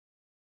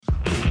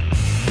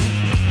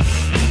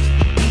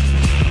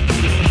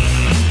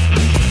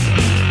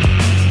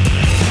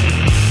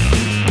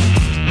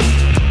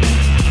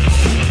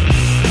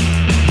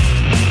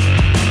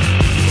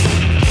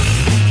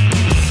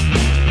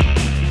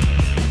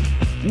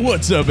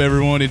What's up,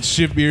 everyone? It's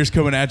Shift Beers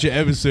coming at you,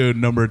 episode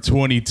number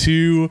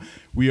 22.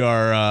 We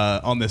are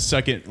on the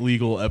second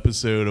legal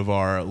episode of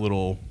our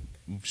little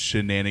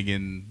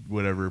shenanigan,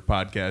 whatever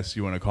podcast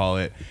you want to call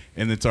it.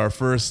 And it's our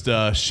first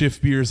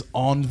Shift Beers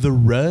on the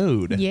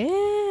road.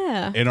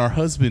 Yeah. And our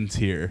husband's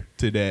here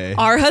today.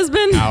 Our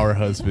husband? Our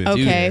husband.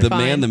 Okay, Dude, the fine.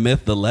 man, the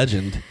myth, the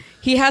legend.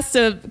 He has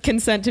to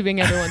consent to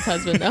being everyone's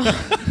husband, though.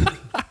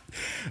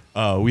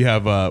 We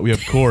have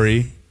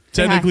Corey,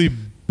 technically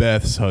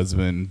Beth's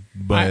husband,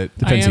 but I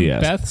Depends am who you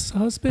ask. Beth's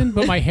husband,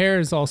 but my hair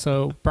is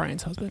also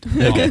Brian's husband.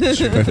 Okay,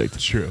 perfect.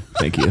 it's true.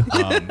 Thank you.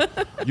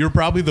 You're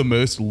probably the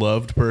most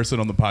loved person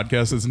on the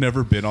podcast that's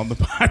never been on the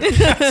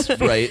podcast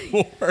Right.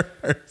 before.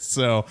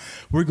 So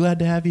we're glad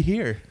to have you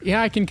here.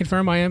 Yeah, I can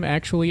confirm I am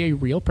actually a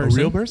real A person.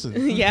 real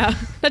person. Yeah.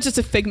 Not just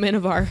a figment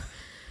of our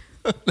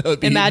That would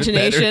be even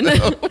imagination.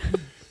 better, though.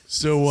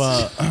 So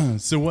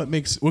what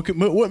makes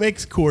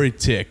Corey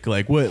tick?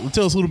 Like, what?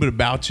 Tell us a little bit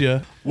about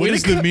you. What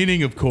is the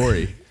meaning of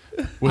Corey?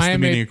 What's the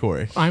meaning of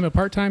Corey? I'm a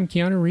part-time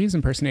Keanu Reeves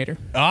impersonator.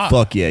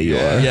 Fuck yeah, you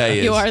are. Yeah, he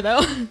is. You are,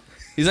 though.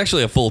 He's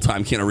actually a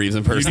full-time Keanu Reeves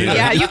impersonator.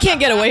 Yeah, you can't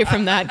get away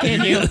from that,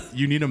 can you?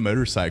 You need a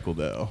motorcycle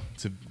though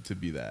to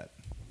be that.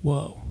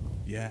 Whoa.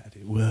 Yeah,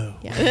 dude. Whoa.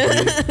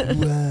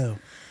 Yeah.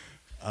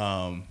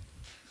 Whoa.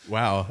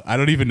 Wow. I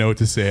don't even know what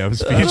to say. I'm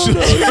speechless.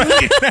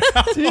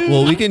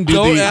 Well, we can do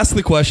Don't the... ask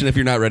the question if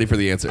you're not ready for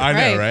the answer. I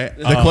know, Right. right?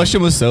 The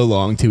question was so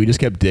long, too. We just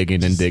kept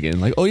digging and digging.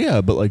 Like, oh, yeah,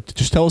 but, like,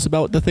 just tell us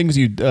about the things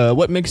you...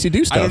 what makes you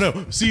do stuff? I don't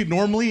know. See,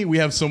 normally we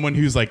have someone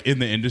who's like in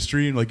the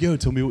industry and like, yo,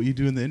 tell me what you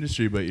do in the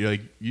industry. But you're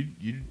like,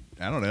 you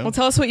I don't know. Well,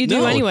 tell us what you do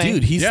No, anyway.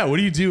 dude, he's Yeah, what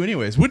do you do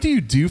anyways? What do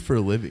you do for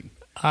a living?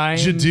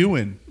 You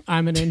doing?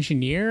 I'm an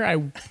engineer.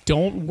 I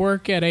don't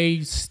work at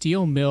a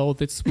steel mill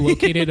that's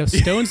located a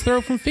stone's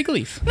throw from Fig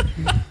Leaf.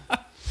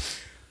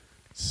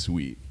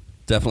 Sweet.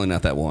 definitely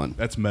not that one.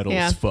 That's metal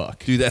Yeah. as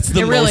fuck. Dude, that's the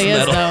It most really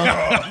is, metal.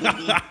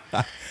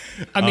 though.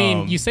 I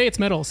mean, you say it's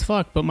metal as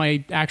fuck, but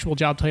my actual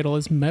job title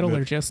is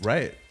metallurgist.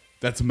 Right.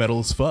 That's metal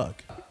as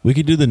fuck. We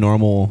could do the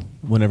normal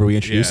whenever we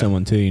introduce Yeah.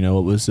 someone, too. You know,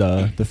 what was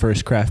the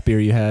first craft beer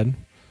you had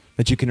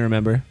that you can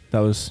remember? That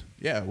was...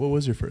 Yeah. What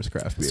was your first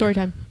craft beer? Story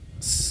time.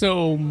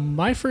 So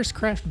my first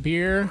craft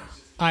beer,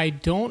 I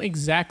don't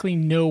exactly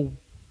know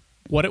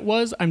what it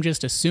was. I'm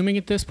just assuming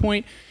at this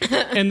point.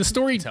 And the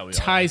story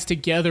ties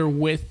together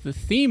with the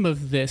theme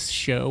of this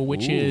show,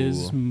 which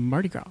is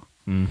Mardi Gras.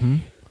 Mm-hmm.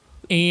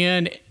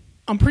 And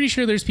I'm pretty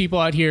sure there's people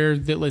out here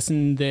that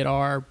listen that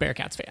are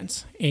Bearcats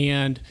fans.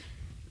 And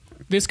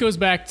this goes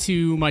back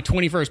to my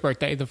 21st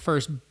birthday, the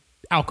first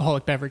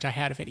alcoholic beverage I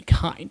had of any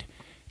kind.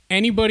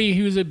 Anybody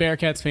who's a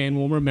Bearcats fan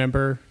will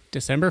remember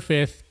December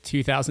 5th,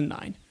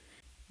 2009.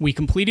 We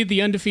completed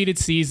the undefeated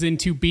season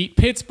to beat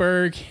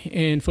Pittsburgh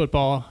in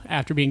football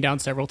after being down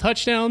several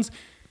touchdowns.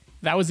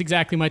 That was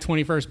exactly my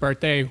 21st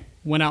birthday.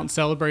 Went out and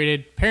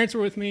celebrated. Parents were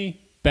with me.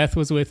 Beth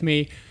was with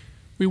me.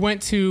 We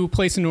went to a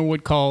place in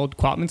Norwood called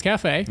Quatman's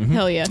Cafe.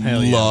 Hell yeah.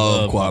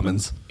 Love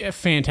Quatman's.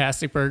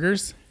 Fantastic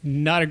burgers.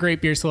 Not a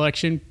great beer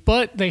selection,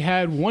 but they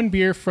had one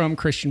beer from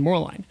Christian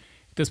Moorline.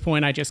 At this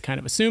point, I just kind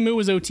of assumed it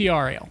was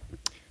OTR ale.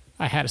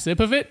 I had a sip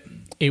of it.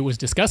 It was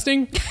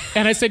disgusting.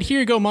 And I said, here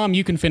you go, Mom,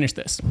 you can finish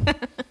this.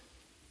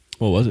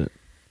 What was it?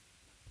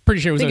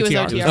 Pretty sure it was I think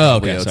OTR. it was OTR. Oh,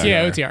 okay. Yeah, Sorry.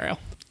 Yeah, OTR ale.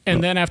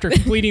 And then after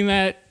completing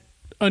that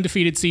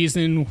undefeated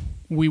season,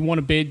 we won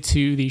a bid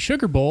to the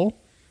Sugar Bowl.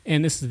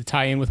 And this is the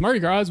tie-in with Mardi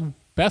Gras.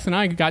 Beth and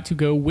I got to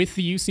go with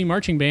the UC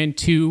marching band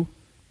to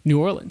New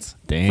Orleans.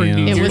 Damn. For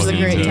New It was a Year's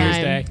great Eve, New Year's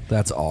time. Day.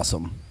 That's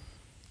awesome.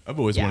 I've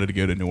always Yeah. wanted to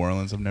go to New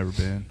Orleans. I've never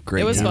been.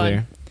 Great. It was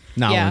man. fun.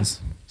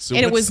 Nolans. So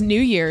And it what's- was New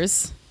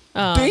Year's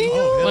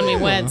when we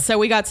went. So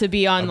we got to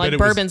be on I bet like it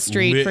was Bourbon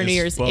Street lit for New as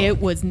Year's. fuck. It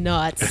was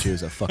nuts, She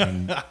was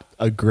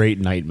a great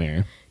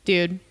nightmare.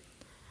 dude.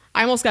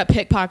 I almost got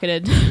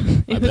pickpocketed.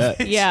 I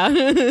bet. Yeah.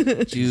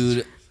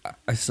 Dude,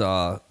 I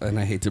saw, and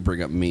I hate to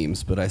bring up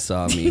memes, but I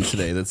saw a meme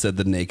today that said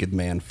the naked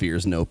man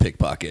fears no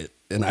pickpocket.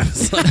 And I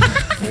was like,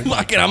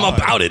 fuck it, I'm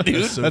about it,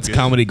 dude. So That's good.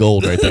 comedy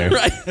gold right there.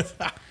 Right.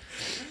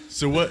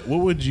 So what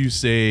would you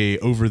say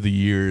over the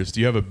years? Do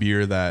you have a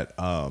beer that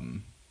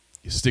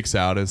sticks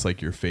out as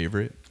like your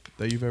favorite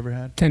that you've ever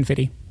had?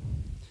 1050.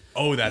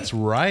 Oh, that's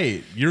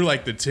right. You're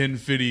like the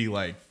 1050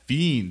 like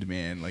fiend,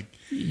 man. Like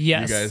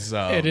Yes. you guys.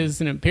 It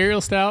is an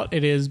imperial stout.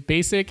 It is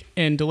basic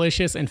and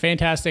delicious and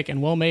fantastic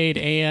and well made.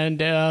 And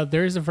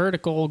there's a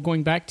vertical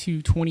going back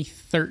to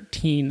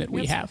 2013 that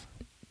we have.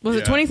 Was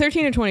Yeah. it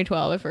 2013 or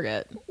 2012? I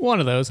forget. One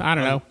of those. I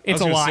don't know.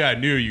 It's a lot. Say, I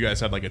knew you guys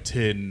had like a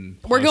 10.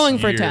 We're plus going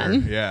for year.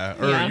 10. Yeah,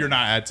 or Yeah. you're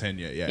not at 10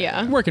 yet. Yeah,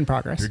 Yeah. Work in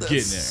progress. You're getting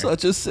there.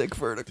 Such a sick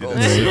vertical.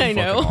 Dude, that's so I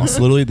know. fucking It's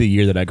literally the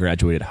year that I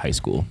graduated high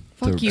school.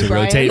 Fuck to you,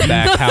 Brian. rotate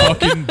back how...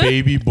 Fucking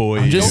baby boy.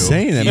 I'm just yo.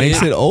 saying, that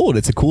makes it old.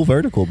 It's a cool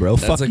vertical, bro.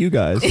 That's Fuck a you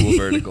guys. Cool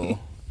vertical.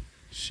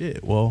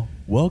 Shit. Well,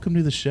 welcome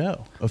to the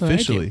show Thank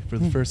officially you. for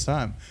the first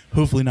time.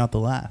 Hopefully not the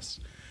last.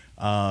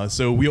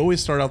 So we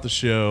always start out the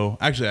show.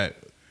 Actually,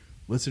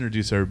 let's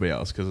introduce everybody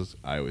else because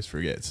I always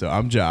forget. So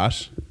I'm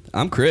Josh.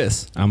 I'm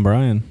Chris. I'm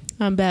Brian.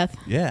 I'm Beth.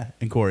 Yeah,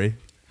 and Corey.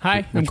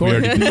 Hi, I'm We Corey.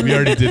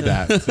 already did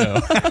that.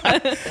 So,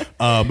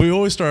 but we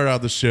always start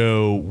out the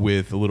show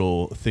with a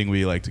little thing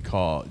we like to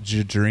call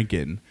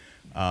drinking.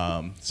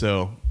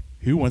 So,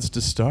 who wants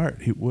to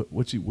start?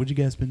 What you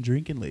guys been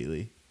drinking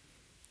lately?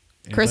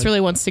 Chris Anybody? really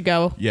wants to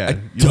go. Yeah,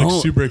 you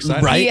look super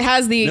excited. right? He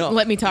has the No.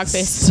 let me talk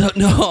face. So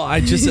no, I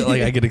just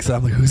like I get excited.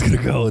 I'm like, who's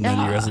gonna go? And then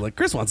you guys are like,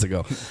 Chris wants to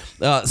go.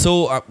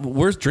 So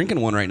we're drinking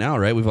one right now,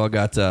 right? We've all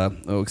got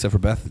except for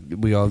Beth,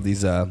 we all have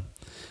these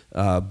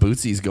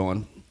bootsies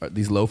going,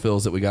 these low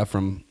fills that we got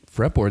from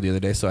Fretboard the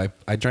other day. So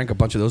I drank a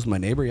bunch of those with my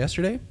neighbor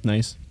yesterday,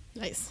 Nice.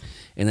 Nice.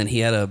 and then he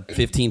had a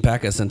 15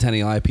 pack of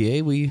Centennial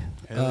IPA we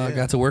Hell yeah.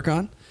 got to work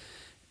on,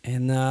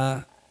 and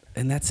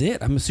that's it.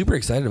 I'm super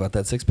excited about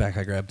that 6-pack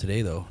I grabbed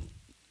today, though.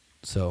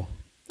 So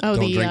Oh,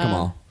 don't the drink them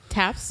all.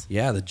 taps.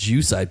 Yeah, the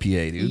Juice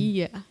IPA, dude.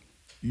 Yeah,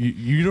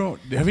 You don't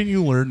haven't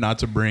you learned not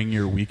to bring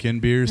your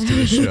weekend beers to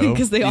the show?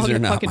 because they all These are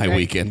get not fucking my drank.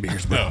 weekend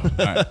beers, bro. No.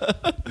 All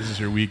right. This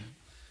is your week.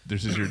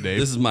 This is your day.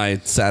 This is my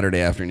Saturday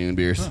afternoon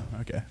beers.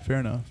 Oh, okay,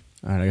 fair enough.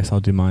 All right, I guess I'll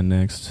do mine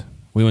next.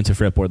 We went to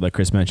Fretboard, like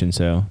Chris mentioned,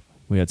 so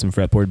we had some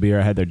Fretboard beer.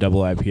 I had their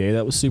double IPA.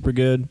 That was super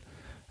good.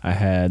 I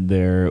had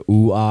their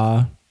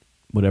Ooh-Ah,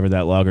 whatever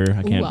that lager.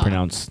 I can't Ooh-Ah.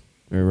 pronounce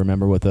or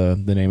remember what the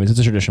name is. It's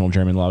a traditional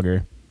German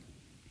lager.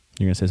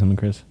 You're going to say something,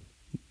 Chris?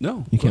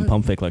 No, You can't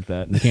pump fake like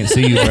that. They can't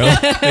see you, bro.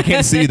 They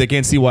can't see you. They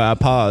can't see why I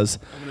pause.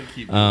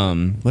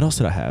 What else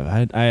did I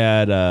have? I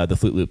had the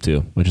Flute Loop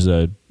too, which is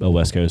a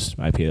West Coast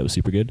IPA that was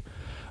super good.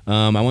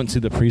 I went to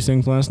the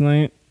Precinct last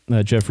night,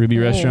 Jeff Ruby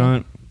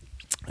restaurant,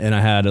 and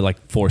I had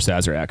like 4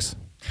 Sazeracs.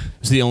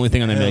 It's the only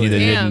thing on the menu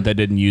yeah. that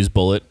didn't use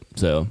Bullet.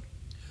 So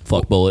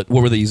fuck Bullet.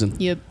 What were they using?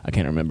 Yep. I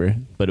can't remember,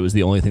 but it was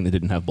the only thing that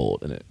didn't have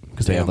Bullet in it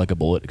because they Damn. have like a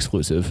Bullet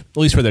exclusive, at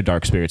least for their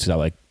dark spirits. 'Cause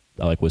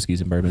I like whiskeys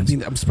and I bourbons.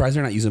 mean, I'm surprised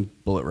they're not using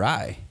Bullet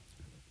Rye.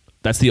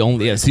 That's the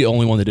only. Yeah, it's the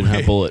only one that didn't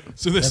have Bullet.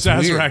 So the That's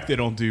Sazerac, weird. they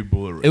don't do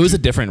Bullet. It was a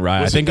different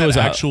rye. I think it was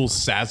actual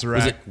Sazerac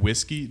Was it-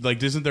 whiskey.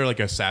 Like, isn't there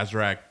like a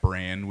Sazerac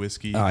brand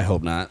whiskey? I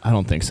hope not. I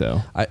don't think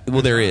so.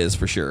 Well, there is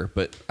for sure,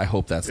 but I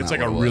hope that's it's not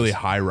like a what it really was.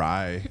 high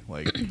rye.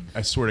 Like,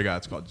 I swear to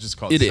God, it's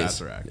called It is.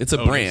 Sazerac. It's a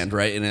Oh, brand,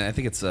 right? And I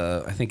think it's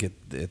I think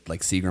it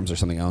like Seagrams or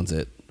something owns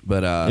it.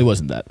 But It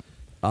wasn't that.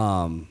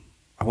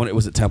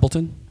 was it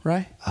Templeton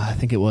rye? I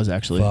think it was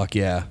actually. Fuck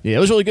yeah. Yeah, it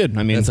was really good.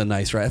 I mean, That's a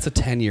nice rye. That's a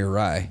 10-year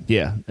rye.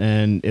 yeah,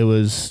 and it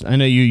was. I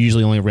know you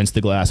usually only rinse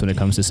the glass when it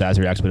comes to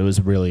Sazeracs, but it was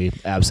really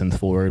absinthe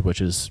forward, which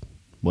is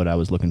what I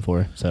was looking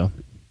for. So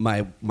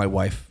My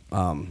wife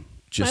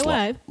just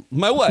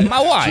My wife?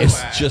 my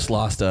wife just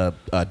lost a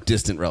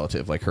distant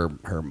relative, like her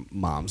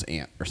mom's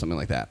aunt or something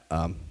like that.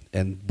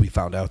 And we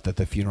found out that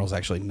the funeral is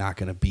actually not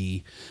going to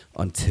be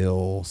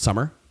until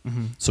summer.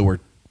 So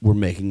we're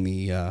making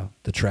the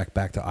trek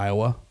back to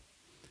Iowa,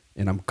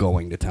 and I'm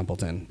going to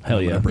Templeton. Hell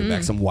I'm yeah. gonna bring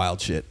back some wild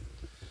shit.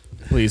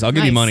 please, I'll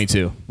give you Nice. money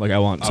too. Like I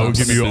want. I'll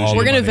give you all.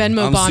 We're the gonna money.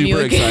 Venmo I'm bomb you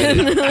super again.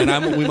 excited,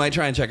 and we might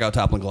try and check out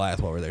Toppling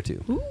Goliath while we're there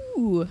too.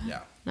 Ooh,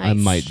 Yeah. nice. I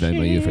might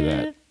Venmo you for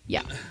that.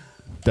 Yeah,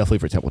 Definitely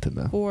for Templeton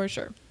though. for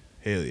sure.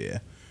 Hell yeah.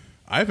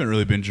 I haven't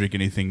really been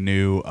drinking anything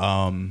new.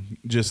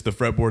 Just the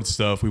Fretboard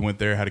stuff. We went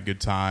there, had a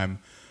good time.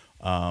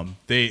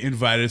 They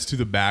invited us to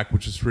the back,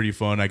 which was pretty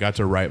fun. I got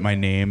to write my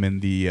name in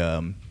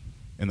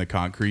the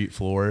concrete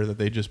floor that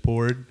they just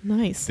poured.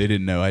 Nice. They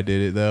didn't know I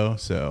did it though,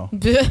 so I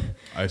It'll be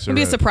a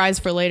survived. surprise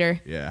for later.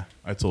 Yeah,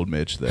 I told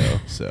Mitch though.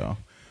 So,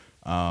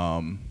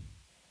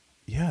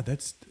 yeah,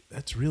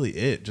 that's really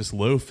it. Just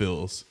low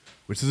fills,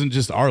 which isn't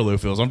just our low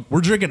fills.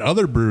 We're drinking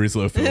other breweries'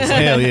 low fills.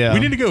 Hell yeah. We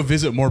need to go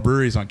visit more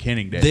breweries on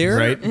Canning Day.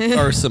 There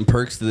are some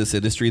perks to this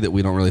industry that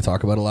we don't really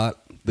talk about a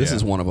lot. This Yeah.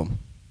 is one of them.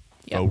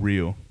 Yep. Oh,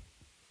 real.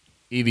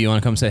 Evie, you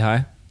want to come say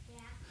hi? Yeah.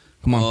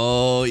 Come on.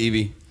 Oh,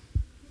 Evie.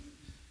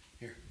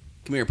 Here.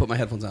 Come here. Put my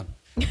headphones on.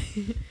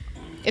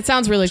 It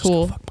sounds really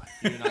cool.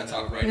 You and I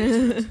talk right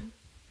into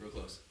real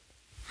close.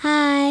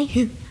 Hi.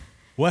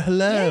 Well,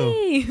 hello.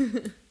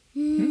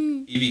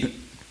 Evie,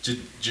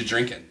 you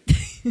drinking?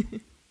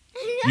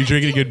 You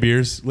drinking good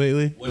beers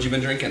lately? What you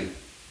been drinking?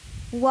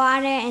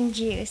 Water and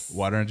juice.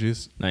 Water and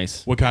juice?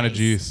 Nice. What kind of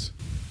juice?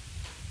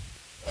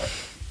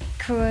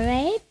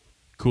 Kool-Aid?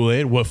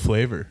 Kool-Aid? What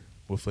flavor?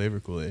 What flavor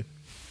Kool-Aid?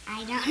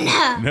 I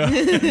don't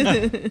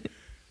know. No.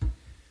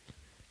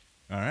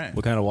 All right.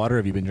 What kind of water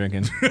have you been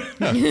drinking?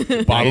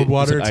 Bottled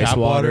water, Is it ice tap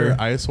water,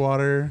 water? ice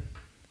water,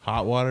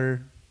 hot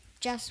water,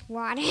 Just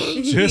water.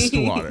 just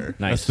water.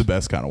 Nice. That's the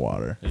best kind of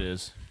water. It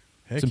is.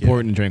 Heck It's yeah.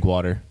 important to drink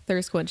water.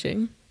 Thirst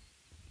quenching.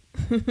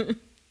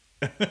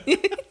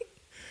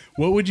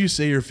 What would you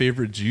say your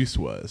favorite juice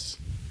was?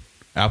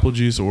 Apple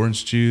juice,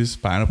 orange juice,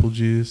 pineapple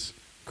juice,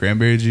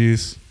 cranberry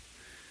juice,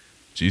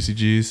 juicy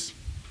juice,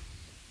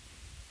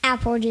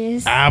 Apple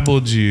juice. apple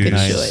juice.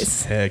 Good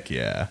choice. Heck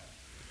yeah.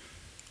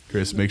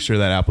 Chris, make sure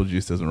that apple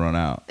juice doesn't run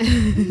out.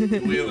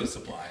 We have a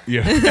supply.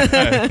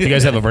 Yeah. You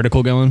guys have a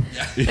vertical going?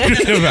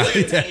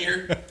 10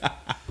 year. All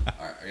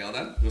right, are y'all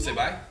done? You want to say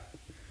bye?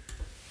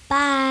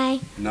 Bye.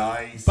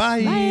 Nice.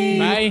 Bye. Bye.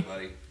 Bye.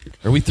 Buddy.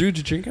 Are we through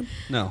to drinking?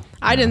 No.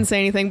 I didn't say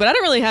anything, but I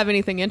don't really have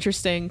anything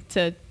interesting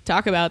to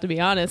talk about, to be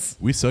honest.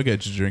 We suck at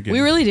just drinking. We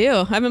really do.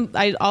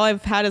 All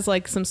I've had is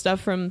like some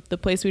stuff from the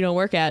place we don't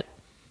work at.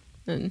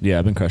 And Yeah,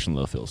 I've been crushing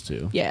low fills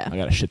too. Yeah. I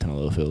got a shit ton of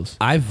low fills.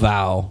 I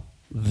vow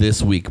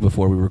this week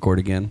before we record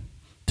again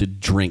to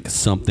drink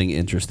something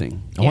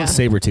interesting. I want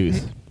Yeah.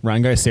 Sabretooth.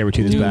 Ryan Guy's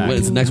Sabretooth is back. What,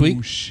 is it next week?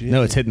 Oh, shit.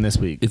 No, it's hitting this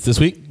week. It's this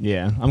week?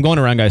 Yeah, I'm going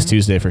to Ryan Guy's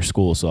Tuesday for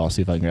school, so I'll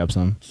see if I can grab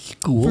some.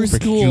 School. For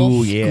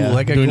school, yeah. School.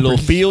 I gotta Doing a go little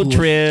for field school.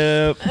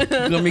 trip. You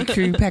gotta make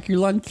sure you pack your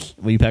lunch.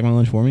 Will you pack my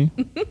lunch for me?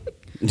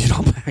 Dude,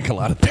 I'll pack a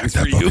lot of things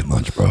for you.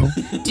 lunch, bro.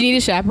 do you need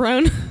a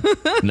chaperone?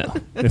 No,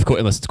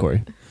 unless it's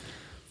Corey.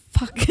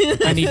 Fuck.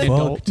 I need an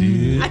adult. Fuck,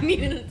 dude. I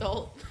need an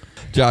adult.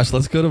 Josh,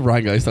 let's go to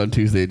Rheingeist on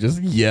Tuesday.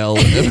 Just yell.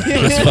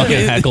 Just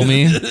fucking heckle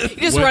me. You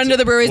just What run to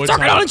the brewery, what suck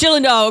it time? on a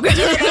chillin' dog.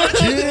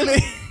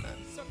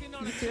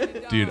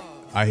 Dude,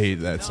 I hate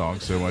that song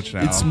so much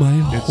now. It's my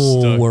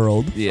whole stuck.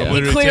 world. Yeah. I'm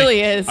literally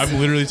Clearly is. I'm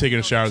literally taking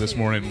a shower this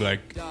morning and be like,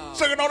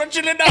 sucking on a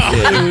chili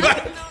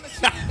dog.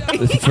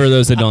 For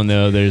those that don't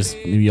know,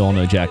 you all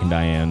know Jack and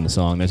Diane, the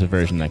song. There's a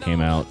version that came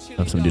out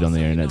of some dude on the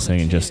internet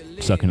singing just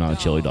sucking on a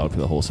chili dog for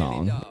the whole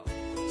song.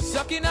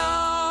 Sucking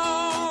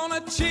on a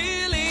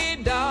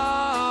chili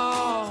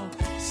dog.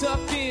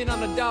 Sucking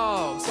on a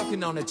dog.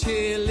 Sucking on a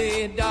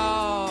chili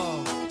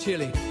dog.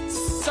 Chili.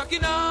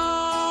 Sucking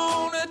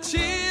on a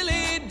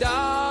chili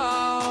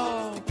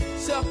dog.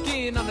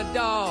 Sucking on a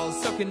dog.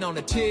 Sucking on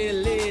a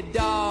chili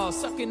dog.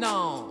 Sucking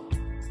on.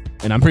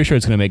 And I'm pretty sure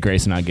it's going to make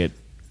Grace and I get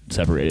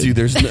separated. Dude,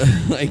 there's no,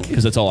 like,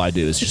 Because that's all I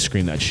do is just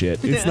scream that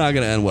shit. it's not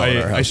gonna end well at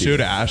our house. I showed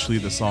Ashley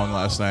the song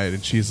last night,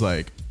 and she's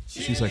like,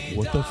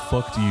 what the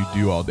fuck do you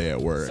do all day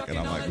at work? And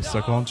I'm like, we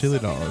suck on chili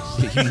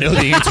dogs. You know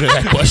the answer to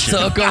that question.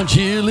 Suck on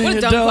chili What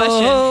a dumb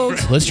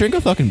dogs. Let's drink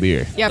a fucking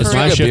beer. Yeah, Let's for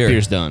my real. shift Beer.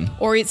 beer's done.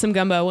 Or eat some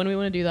gumbo when we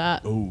want to do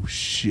that. Oh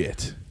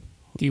shit!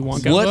 Do you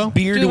want gumbo? What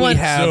beer Do do we one-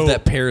 have So-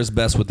 that pairs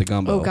best with the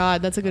gumbo? Oh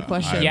God, that's a good I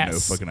question. have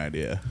Yes. no fucking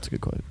idea. That's a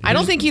good question. I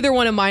don't think either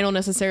one of mine will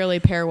necessarily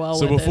pair well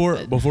So with before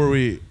it.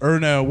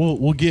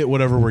 we'll get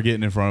whatever we're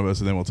getting in front of us,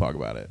 and then we'll talk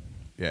about it.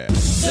 Yeah.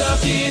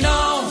 Sucking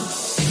on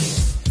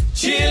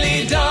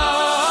chili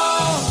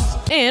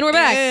dog. And we're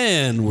back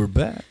And we're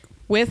back.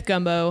 with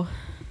gumbo.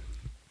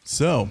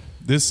 So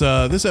this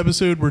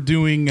episode we're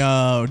doing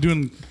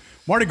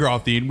Mardi Gras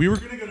theme. We were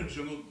gonna go to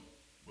Jungle.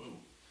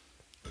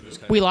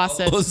 We lost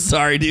it. Oh,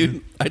 sorry,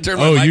 dude. I turned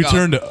my Oh, mic you off.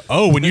 turned.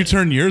 Oh, when you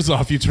turned yours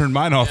off, you turned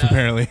mine off.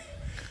 Apparently,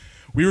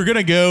 we were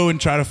gonna go and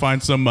try to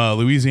find some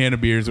Louisiana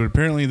beers, but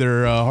apparently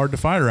they're hard to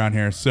find around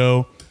here.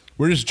 So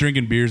we're just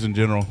drinking beers in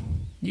general.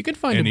 You can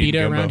find And a eat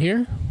Beta gumbo. around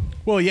here.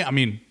 Well, yeah, I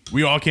mean,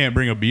 we all can't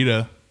bring a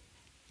Beta.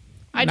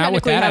 I Not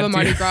with technically that have a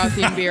Mardi attitude. Gras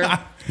themed beer.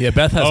 Yeah,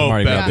 Beth has a Oh,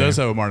 Mardi Gras Beth beer. does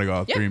have a Mardi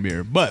Gras Yeah. green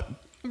beer, but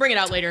Bring it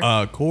out later.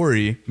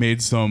 Corey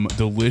made some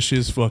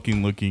delicious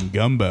fucking looking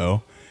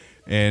gumbo.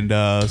 And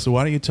so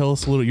why don't you tell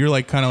us a little? You're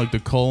like kind of like the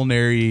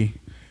culinary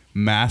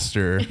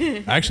master.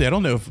 Actually, I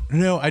don't know if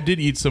I did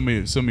eat some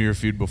of your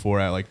food before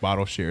at like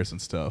bottle shares and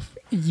stuff.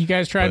 You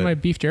guys tried But- my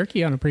beef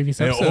jerky on a previous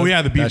episode. Oh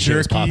yeah, the beef That shit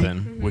was jerky,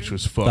 poppin'. which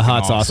was fucking The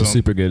hot sauce was awesome.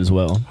 super good as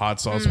well. Hot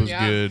sauce was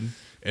yeah. good.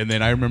 And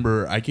then I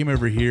remember I came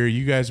over here.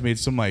 You guys made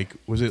some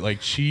was it like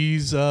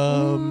cheese? We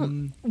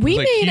was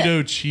like made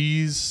keto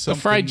cheese. The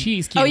Something. fried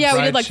cheese. Oh, cubes. yeah,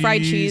 we did like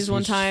fried cheese cheese one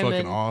was time. Fucking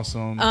And,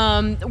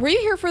 awesome. were you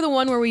here for the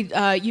one where we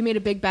you made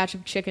a big batch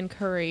of chicken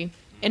curry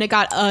and it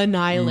got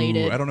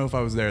annihilated? Ooh, I don't know if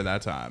I was there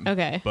that time.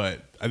 Okay.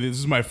 But this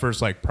is my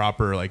first like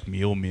proper like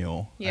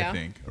meal, Yeah. I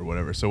think, or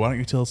whatever. So why don't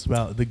you tell us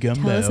about the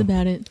gumbo? Tell us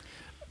about it.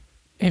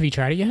 Have you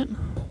tried it yet?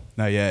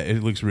 Not yet.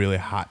 It looks really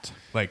hot,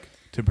 like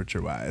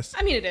temperature wise.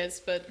 I mean, it is,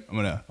 but I'm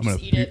gonna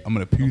eat it. I'm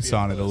gonna poos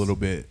on it a little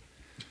bit.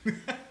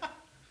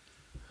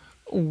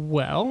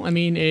 Well, I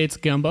mean, it's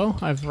gumbo.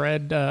 I've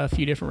read a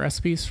few different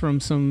recipes from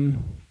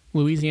some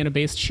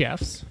Louisiana-based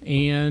chefs,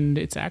 and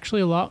it's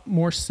actually a lot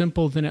more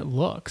simple than it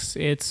looks.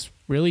 It's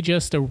really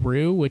just a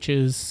roux, which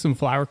is some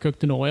flour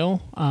cooked in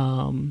oil,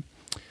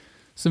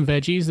 some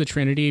veggies, the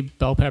Trinity,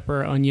 bell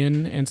pepper,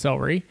 onion, and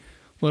celery,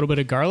 a little bit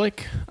of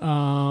garlic,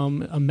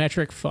 a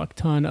metric fuck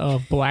ton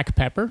of black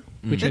pepper,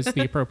 which is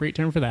the appropriate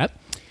term for that,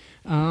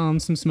 some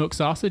smoked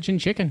sausage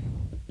and chicken.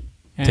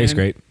 Tastes And-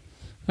 great.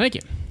 Thank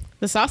you.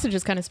 the sausage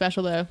is kind of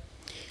special though.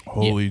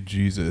 Holy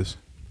Jesus!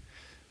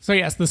 So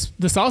yes,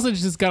 the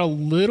sausage has got a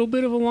little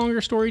bit of a longer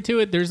story to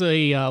it. There's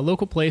a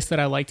local place that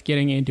I liked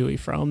getting andouille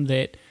from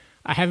that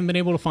I haven't been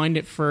able to find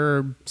it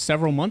for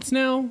several months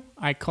now.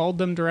 I called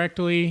them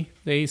directly.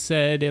 They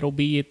said it'll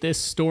be at this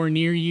store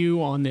near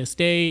you on this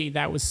day.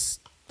 That was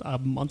a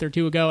month or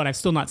two ago, and I've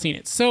still not seen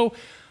it. So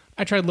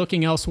I tried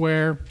looking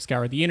elsewhere,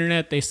 scoured the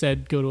internet. They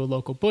said go to a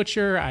local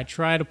butcher. I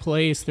tried a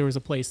place. There was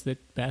a place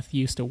that Beth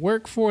used to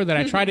work for that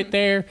I tried it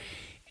there.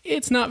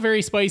 It's not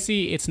very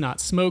spicy. It's not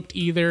smoked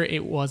either.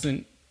 It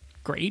wasn't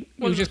great.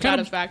 It was just kind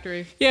of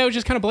satisfactory. yeah, it was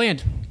just kind of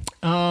bland.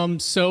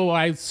 So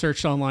I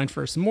searched online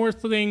for some more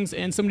things,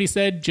 and somebody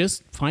said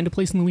just find a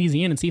place in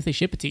Louisiana and see if they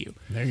ship it to you.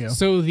 There you go.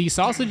 So the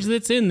sausage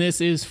that's in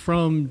this is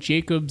from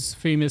Jacob's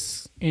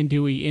famous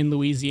andouille in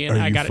Louisiana.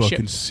 Are I you got it fucking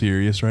shipped.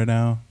 serious right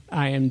now?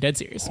 I am dead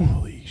serious.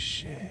 Holy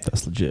shit!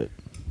 That's legit.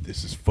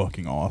 this is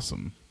fucking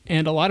awesome.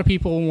 And a lot of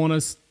people want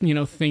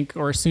to, think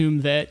or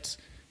assume that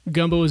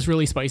gumbo is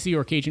really spicy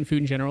or Cajun food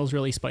in general is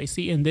really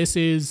spicy. And this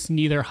is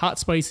neither hot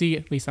spicy,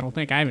 at least I don't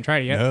think. I haven't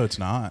tried it yet. No, it's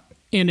not.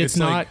 And it's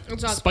not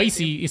It's not spicy.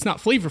 spicy. It's not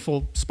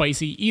flavorful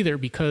spicy either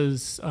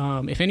because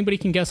if anybody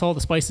can guess all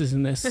the spices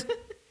in this,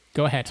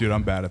 go ahead. Dude,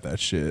 I'm bad at that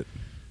shit.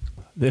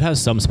 It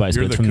has some spice,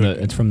 You're but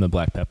the it's from the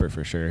black pepper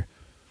for sure.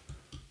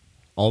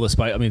 All the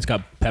spice. I mean, it's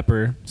got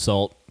pepper,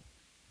 salt.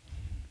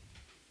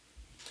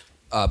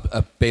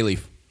 Bay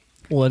leaf.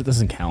 Well, it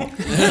doesn't count.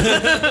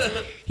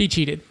 He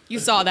cheated. You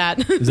saw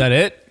that. Is that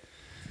it?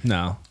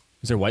 No.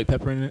 Is there white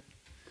pepper in it?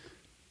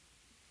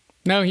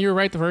 No, you were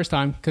right the first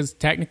time because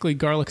technically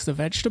garlic is a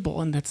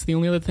vegetable and that's the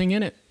only other thing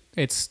in it.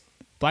 It's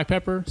black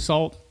pepper,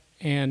 salt,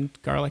 and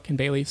garlic and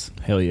bay leaves.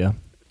 Hell yeah.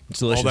 It's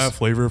delicious. All that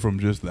flavor from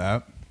just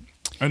that.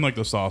 And like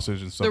the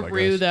sausage and stuff The like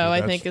roux, that. though,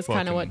 I That's think is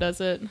kind of what fucking-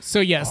 does it. So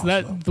yes, Awesome.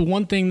 that the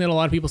one thing that a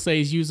lot of people say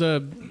is use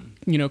a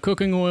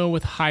cooking oil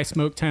with high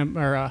smoke temp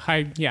or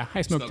high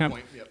smoke temp.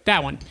 point, yep.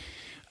 That one.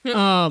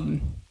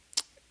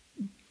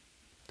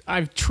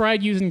 I've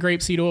tried using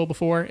grapeseed oil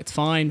before. It's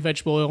fine.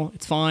 Vegetable oil,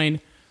 it's fine.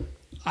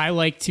 I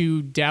like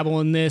to dabble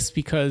in this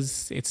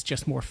because it's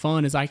just more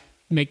fun as I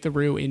make the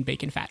roux in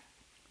bacon fat.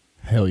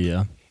 Hell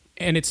yeah.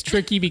 And it's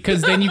tricky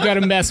because then you got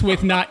to mess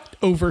with not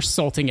over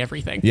salting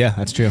everything. Yeah,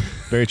 that's true.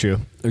 Very true.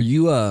 Are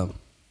you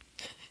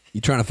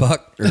trying to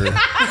fuck or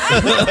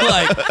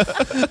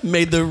like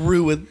made the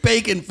roux with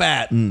bacon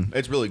fat?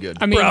 It's really good.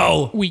 I mean,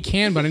 Bro. we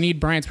can, but I need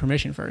Brian's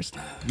permission first.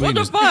 What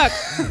the fuck?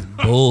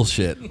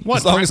 Bullshit. What?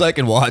 As long as I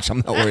can watch, I'm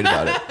not worried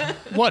about it.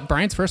 What?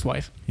 Brian's first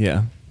wife?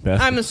 Yeah.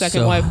 Beth. I'm the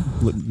second So- wife.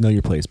 Know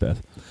your place,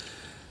 Beth.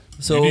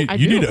 So, You I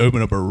need do. to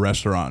open up a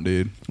restaurant,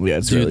 dude. Yeah,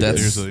 it's dude, really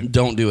that's good. Seriously.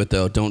 don't do it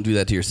though. Don't do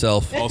that to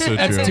yourself. Also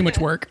That's true. too much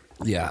work.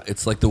 Yeah,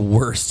 it's like the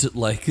worst.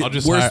 Like I'll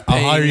just worst I'll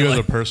hire paying, you as a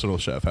like- personal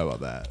chef. How about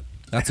that?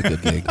 That's a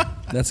good gig.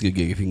 That's a good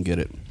gig if you can get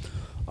it.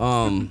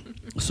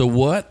 So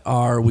what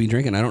are we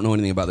drinking? I don't know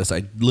anything about this.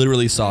 I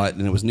literally saw it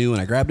and it was new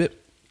and I grabbed it.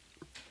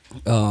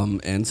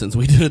 And since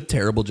we did a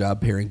terrible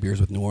job pairing beers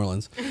with New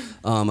Orleans,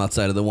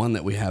 outside of the one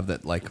that we have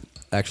that like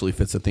actually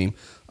fits the theme,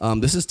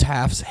 this is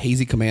Taft's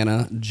Hazy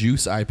Cabana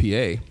Juice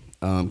IPA,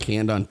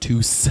 canned on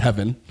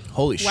 2.7.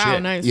 Holy Wow,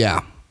 shit. nice.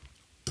 Yeah.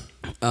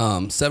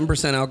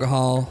 7%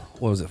 alcohol.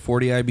 What was it?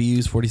 40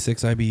 IBUs,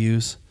 46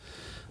 IBUs.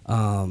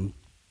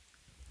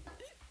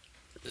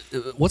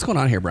 What's going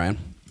on here, Brian?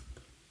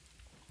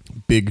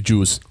 Big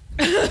juice.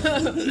 No,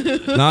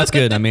 it's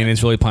good. I mean,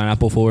 it's really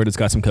pineapple forward. It's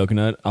got some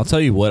coconut. I'll tell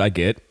you what I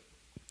get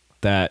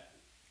that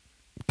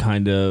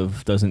kind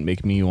of doesn't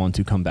make me want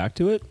to come back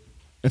to it.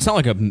 It's not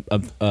like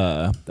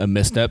a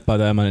misstep by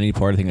them on any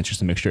part. I think it's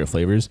just a mixture of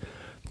flavors.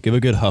 Give a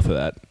good huff of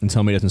that and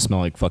tell me it doesn't smell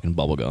like fucking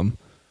bubble gum.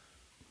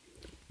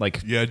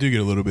 Like, Yeah, I do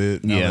get a little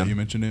bit now Yeah. that you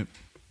mention it.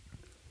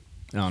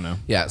 I don't know.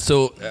 Yeah,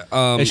 so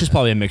It's just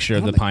probably a mixture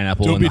of the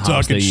pineapple Don't and be the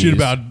hops talking they shit use.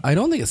 about. I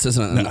don't think it says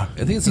it on. No. I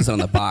think it says on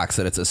the box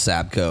that it's a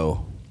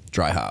Sabco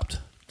dry hopped.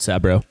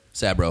 Sabro.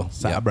 Sabro.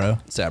 Sabro.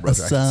 Yeah. Sabro.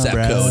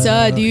 Sabco.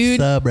 Suh, dude.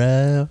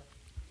 Yeah.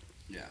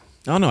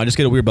 I don't know. I just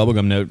get a weird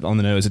bubblegum note on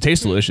the nose. It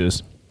tastes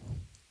delicious.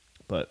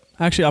 But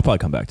actually, I'll probably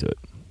come back to it.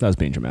 That was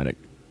being dramatic.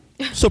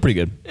 Still pretty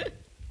good. just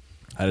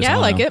Yeah, I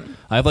don't like know. it.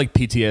 I have like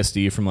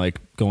PTSD from like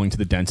going to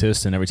the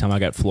dentist, and every time I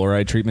got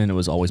fluoride treatment, it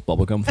was always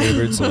bubblegum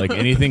flavored. So like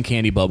anything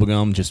candy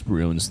bubblegum just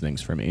ruins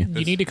things for me.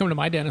 You need to come to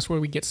my dentist where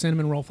we get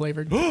cinnamon roll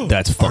flavored.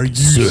 That's Are fucking you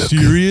sick.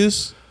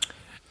 serious?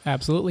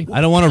 Absolutely. I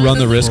don't want to run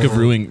the risk of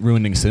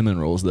ruining cinnamon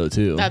rolls though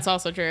too. That's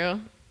also true.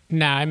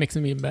 Nah, it makes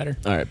them even better.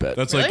 all right, bet.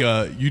 That's Really?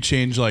 like you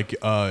change like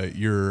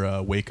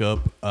your wake up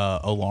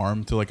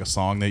alarm to like a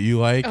song that you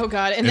like. Oh,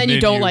 God, and then you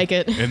don't like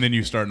it. and then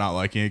you start not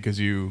liking it because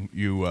you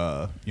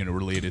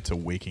relate it to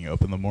waking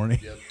up in the morning.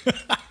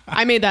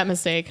 I made that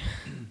mistake.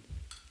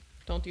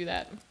 Don't do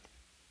that.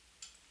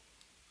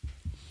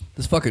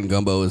 This fucking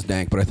gumbo is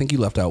dank, but I think you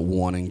left out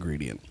one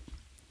ingredient.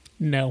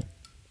 No.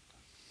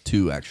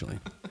 2, actually.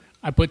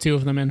 I put 2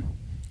 of them in.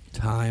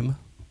 Time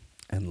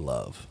and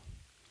love.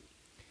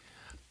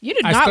 You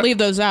did I not sta- leave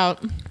those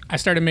out. I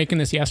started making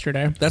this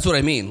yesterday. That's what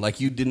I mean. Like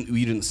you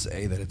didn't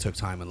say that it took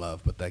time and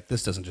love, but like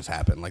this doesn't just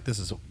happen. Like this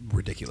is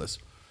ridiculous.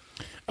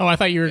 Oh, I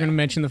thought you were going to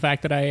mention the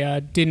fact that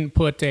I didn't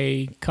put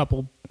a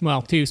couple,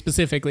 well, 2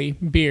 specifically,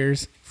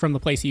 beers from the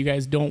place that you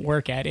guys don't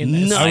work at in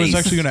this. No. I was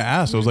Nice. actually gonna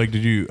ask. I was like,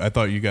 I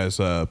thought you guys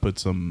put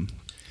some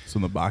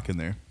of the Bach in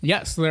there.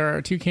 Yes, there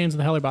are 2 cans of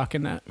the Hellerbach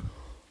in that.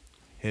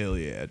 Hell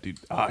yeah, dude!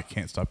 Oh, I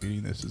can't stop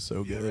eating this. It's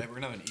so good. We're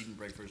gonna have an eating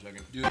break for a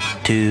second.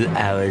 2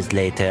 hours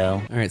later.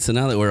 All right, so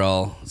now that we're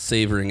all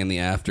savoring in the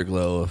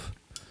afterglow of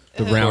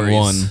The round Corey's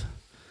one.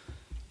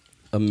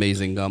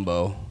 amazing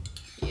gumbo,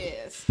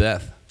 Yes.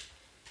 Beth,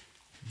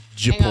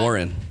 Hang on.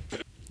 Japorin.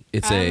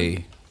 It's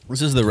a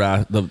This is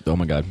the oh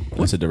my god,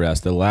 what's it?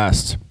 The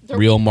last The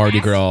real Mardi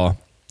last? Gras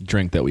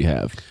drink that we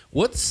have.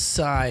 What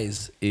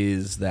size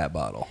is that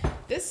bottle?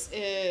 This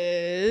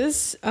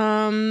is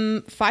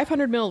 500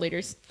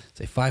 milliliters.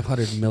 It's a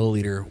 500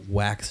 milliliter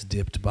wax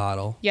dipped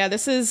bottle. Yeah,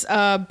 this is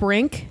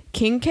Brink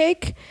King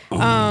Cake,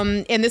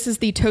 and this is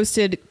the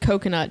toasted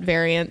coconut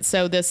variant.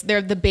 So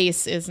the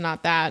base is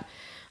not that,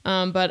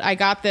 but I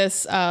got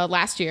this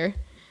last year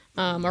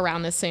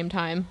around this same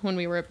time when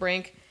we were at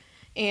Brink,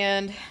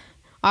 and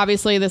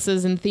obviously this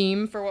is in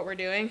theme for what we're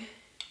doing.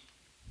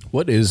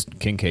 What is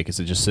king cake? Is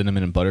it just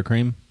cinnamon and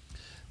buttercream?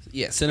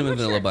 Yeah, cinnamon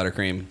vanilla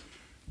buttercream.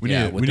 We need,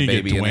 Yeah, we with need the to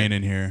get baby in Dwayne it.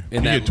 in here. We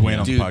And need to that- get Dwayne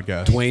on dude, the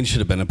podcast. Dwayne should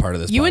have been a part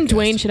of this. You and podcast.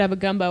 Dwayne should have a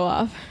gumbo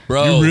off.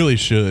 Bro, You really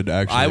should,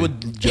 actually. I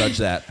would judge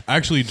that.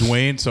 Actually,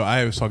 Dwayne, so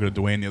I was talking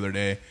to Dwayne the other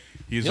day.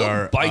 He's He'll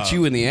our... bite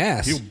you in the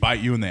ass. He'll bite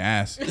you in the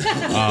ass.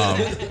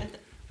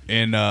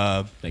 And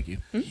Thank you.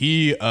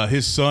 he,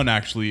 his son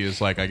actually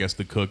is like, I guess,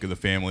 the cook of the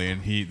family,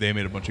 and they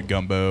made a bunch of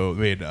gumbo.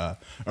 They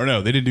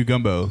didn't do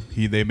gumbo.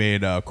 They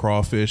made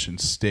crawfish and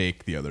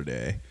steak the other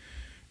day,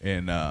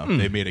 and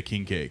they made a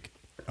king cake.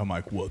 I'm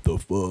like, what the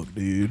fuck,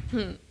 dude?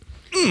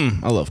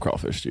 I love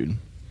crawfish, dude.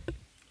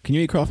 Can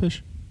you eat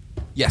crawfish?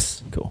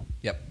 Yes. Cool.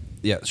 Yep.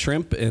 Yeah,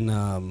 shrimp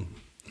and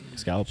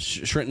Scallops.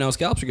 shrimp. No,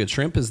 scallops are good.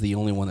 Shrimp is the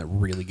only one that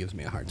really gives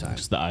me a hard time.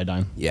 Just the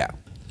iodine. Yeah.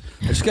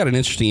 I just got an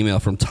interesting email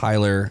from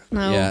Tyler.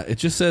 No. Yeah, it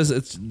just says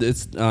it's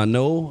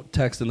no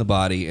text in the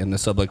body, and the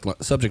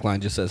subject line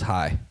just says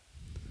hi.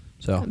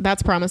 So,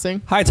 That's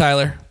promising. hi,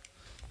 Tyler.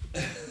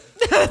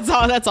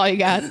 That's all you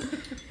got.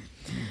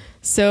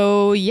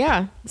 So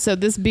yeah, so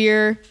this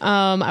beer,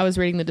 I was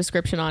reading the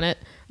description on it,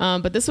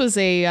 but this was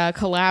a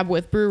collab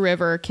with Brew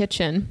River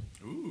Kitchen.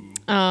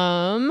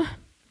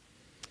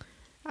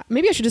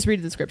 Maybe I should just read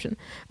the description.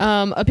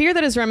 A beer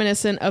that is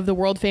reminiscent of the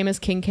world famous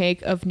king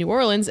cake of New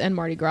Orleans and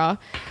Mardi Gras,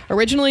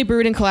 originally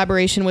brewed in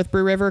collaboration with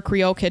Brew River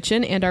Creole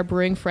Kitchen and our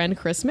brewing friend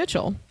Chris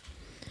Mitchell.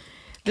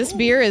 This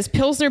beer is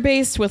Pilsner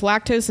based with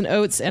lactose and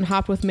oats and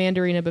hopped with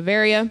Mandarina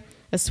Bavaria,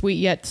 a sweet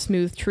yet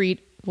smooth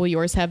treat. Will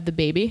yours have the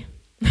baby?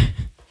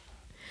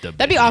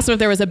 That'd be awesome if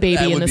there was a That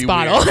baby in would this be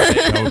bottle. weird.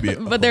 That would be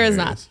But there is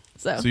hilarious.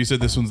 not. So you said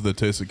this one's the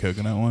toasted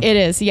coconut one? it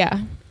is,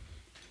 yeah.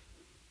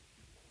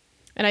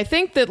 And I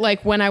think that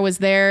like when I was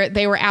there,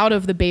 they were out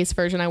of the base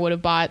version. I would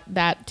have bought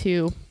that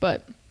too,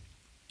 but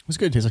It's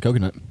good. It tastes like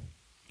coconut.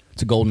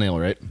 It's a golden ale,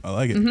 right? I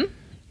like it.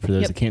 For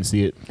those Yep. that can't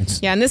see it,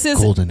 it's yeah. And this is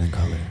golden in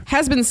color.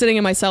 has been sitting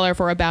in my cellar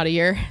for about a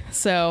year,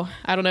 so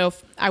I don't know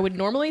if I would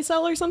normally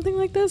sell or something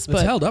like this, It's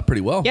but held up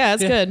pretty well. yeah,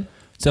 it's good.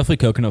 It's definitely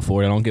coconut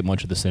forward. I don't get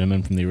much of the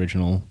cinnamon from the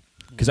original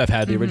because I've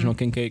had the original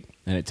king cake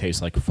and it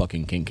tastes like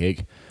fucking king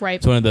cake. Right.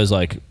 It's one of those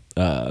like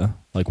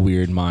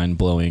weird mind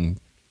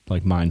blowing,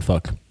 like mind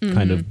fuck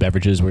kind of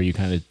beverages where you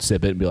kind of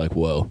sip it and be like,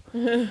 whoa,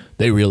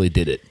 they really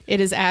did it. It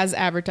is as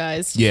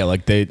advertised. Yeah,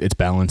 like it's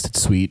balanced.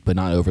 It's sweet, but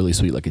not overly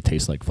sweet. Like it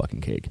tastes like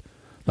fucking cake,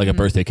 like a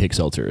birthday cake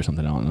seltzer or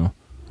something. I don't know.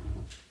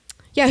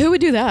 Yeah, who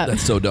would do that?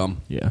 That's so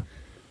dumb. Yeah.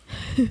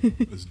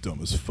 It's dumb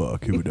as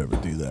fuck. Who would ever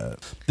do that?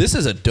 This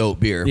is a dope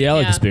beer. Yeah, I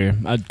like Yeah. this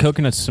beer.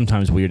 Coconut's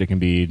sometimes weird. It can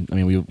be. I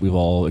mean, we've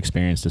all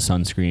experienced a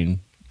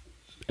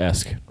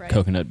sunscreen-esque Right.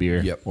 coconut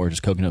beer, Yep. or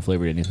just coconut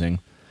flavored anything.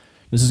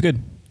 This is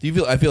good. Do you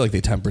feel? I feel like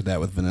they tempered that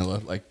with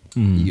vanilla. Like,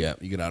 yeah,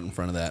 you get out in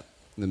front of that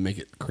and then make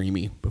it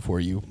creamy before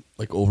you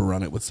like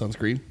overrun it with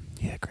sunscreen.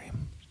 Yeah,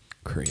 cream.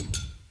 Cream.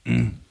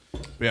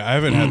 Yeah, I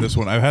haven't had this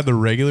one. I've had the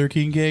regular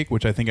king cake,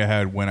 which I think I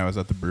had when I was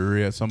at the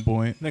brewery at some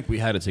point. I think we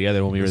had it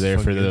together when we were This there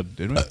for fucking the good.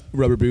 Did we?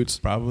 rubber boots.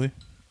 Probably.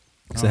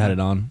 Because they had it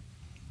on.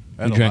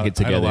 I had We a drank lot- it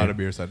together. I had a lot of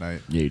beers that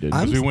night. Yeah, you did.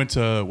 I'm- 'Cause we went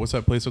to what's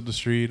that place up the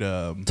street?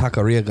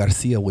 Taqueria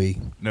Garcia way.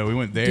 No, we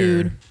went there.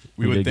 Dude.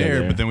 We We went did go there,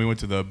 there. but then we went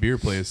to the beer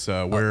place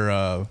where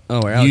Oh,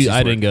 where Alex used I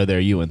to didn't work. go there.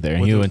 You went there.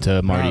 What You the- went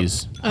to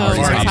Marty's. Oh, Marty's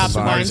Marty's Hops Hops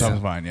and and Marty's Wines. Hops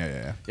and Vine.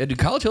 Yeah. Yeah, dude,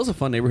 College Hill's a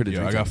fun neighborhood to Yeah,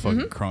 drink. I got in.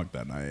 fucking crunk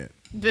that night.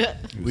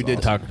 We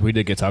did talk. We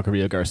did get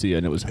Taqueria Garcia,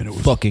 and it was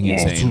fucking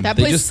insane. That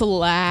They place just-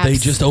 slaps. They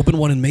just opened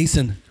one in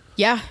Mason,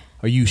 yeah.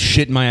 Are you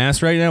shitting my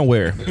ass right now?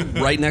 Where?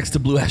 right next to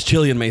Blue Ash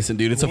Chili in Mason,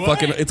 dude. It's a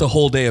fucking, it's a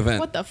whole day event.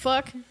 What the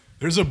fuck?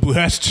 There's a blue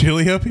ash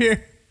chili up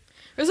here.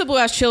 There's a Blue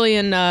Ash Chili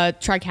in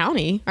Tri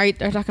County. Are you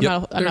talking Yep.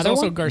 about There's another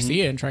also one?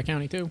 Garcia in Tri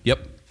County too.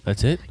 Yep.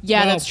 That's it.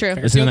 Yeah, Well, that's true.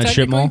 fair. It's in that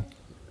strip mall. Technically?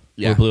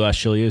 Yeah. Where Blue Ash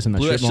Chili is in that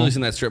Blue strip Ash mall. Chili's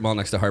in that strip mall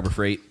next to Harbor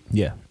Freight,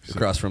 Yeah.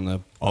 across from the.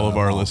 All of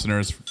our mall.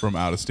 listeners from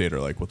out of state are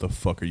like, "What the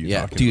fuck are you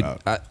Yeah, talking dude.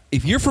 about?"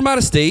 If you're from out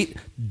of state,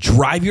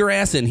 drive your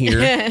ass in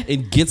here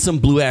and get some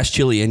Blue Ash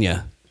Chili in you.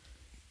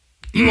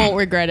 You won't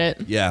regret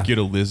it. Yeah. Get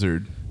a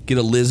lizard. Get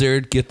a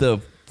lizard. Get the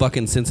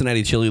fucking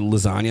Cincinnati chili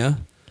lasagna.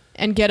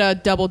 And get a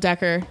double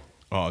decker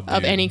Oh, dude.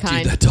 of any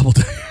kind. Dude, that double.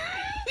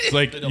 It's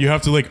like you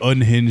have to like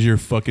unhinge your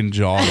fucking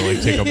jaw to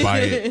like take a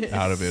bite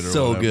out of it. Or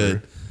So whatever.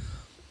 good.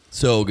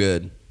 So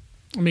good.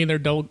 I mean, their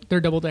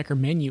double decker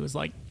menu is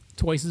like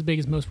twice as big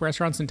as most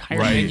restaurants' entire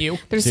Right. menu.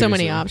 There's so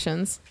many Seriously.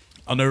 options.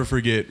 I'll never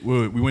forget.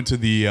 We went to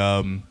the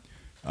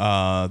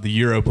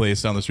Euro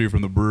place down the street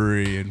from the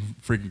brewery, and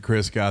freaking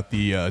Chris got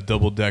the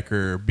double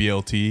decker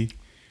BLT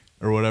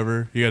or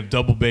whatever. He got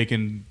double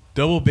bacon,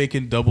 double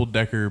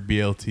decker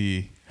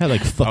BLT. Had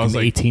like fucking was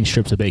like- 18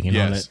 strips of bacon on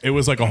Yes, it. it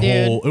was like a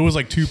Dude. whole. It was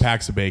like 2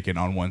 packs of bacon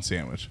on one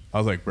sandwich. I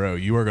was like, bro,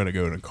 you are gonna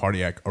go into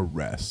cardiac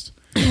arrest.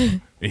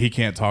 He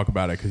can't talk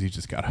about it because he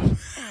just got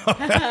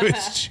up out of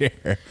his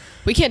chair.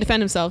 We can't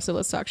defend himself, so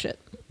let's talk shit.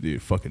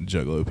 Dude, fucking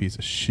juggalo piece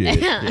of shit.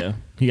 Yeah,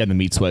 he got the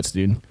meat sweats,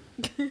 dude.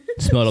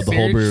 Smelled up the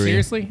whole brewery.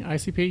 Seriously,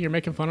 ICP, you're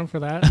making fun of him for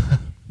that?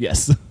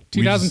 Yes.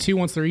 2002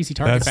 wants their easy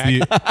target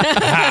That's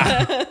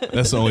back. the.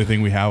 That's the only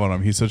thing we have on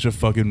him. He's such a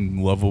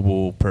fucking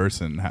lovable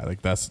person.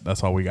 Like that's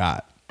all we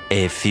got.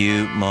 A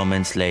few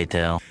moments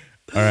later. All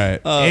right,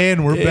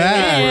 and we're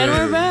back. And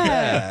we're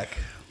back.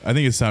 I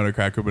think it's time to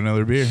crack up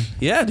another beer.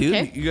 Yeah, dude.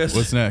 Okay. You guys.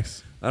 What's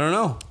next? I don't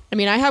know. I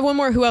mean, I have one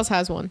more. Who else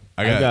has one?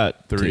 I I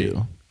got 3.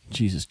 2.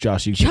 Jesus,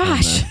 Josh, you keep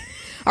Josh. doing that.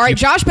 All right,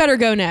 Josh better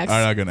go next. All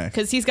right, I'll go next.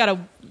 Because he's got a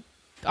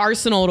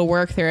arsenal to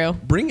work through.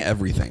 Bring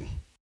everything.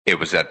 It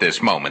was at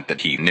this moment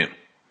that he knew.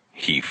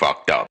 He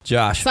fucked up.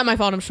 Josh, It's not my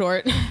fault I'm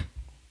short.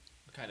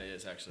 kind of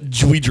is actually.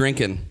 We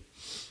drinking.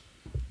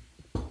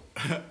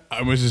 I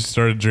almost just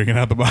started drinking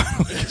out the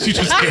bottle. She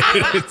just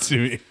handed it to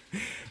me.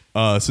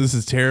 So this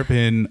is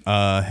Terrapin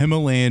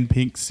Himalayan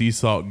Pink Sea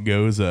Salt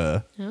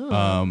Goza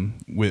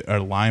with or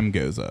Lime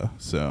Goza.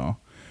 So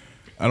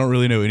I don't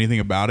really know anything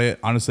about it.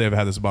 Honestly, I've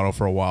had this bottle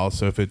for a while,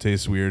 so if it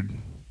tastes weird,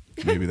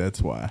 maybe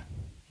that's why.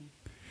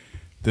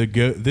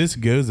 This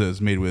Goza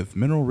is made with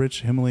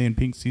mineral-rich Himalayan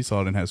pink sea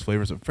salt and has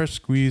flavors of fresh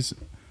squeezed.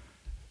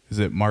 Is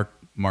it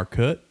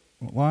Marcut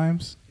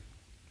limes?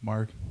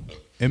 M-A-R-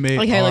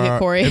 Like how you look at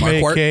Corey.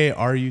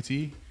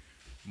 M-A-K-R-U-T?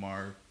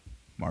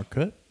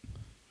 Marcut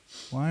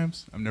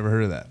limes? I've never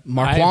heard of that.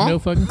 I have no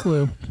fucking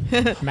clue.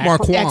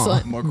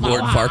 Excellent.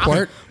 Lord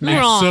Farquhart.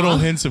 Subtle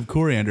hints of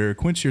coriander.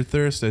 Quench your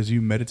thirst as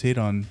you meditate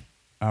on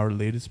our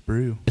latest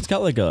brew. It's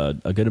got like a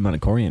good amount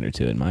of coriander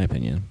to it, in my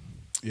opinion.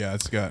 Yeah,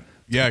 it's got...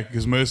 Yeah,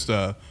 because most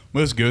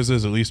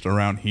Gozas, at least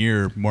around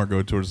here, more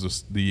go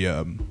towards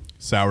the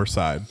sour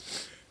side.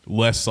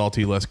 Less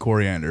salty, less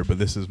coriander, but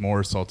this is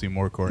more salty,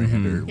 more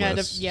coriander, Yeah,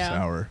 less yeah.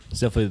 sour. It's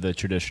definitely the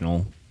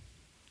traditional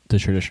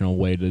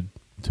way to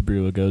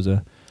brew a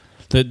Goza.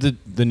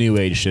 The new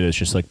age shit is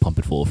just like pump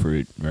it full of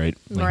fruit, right?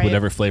 Like Right.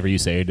 whatever flavor you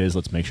say it is,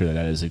 let's make sure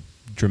that is a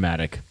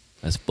dramatic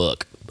as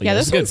fuck. But Yeah,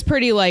 this this is one's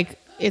pretty like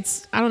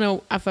it's. I don't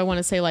know if I want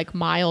to say like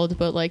mild,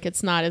 but like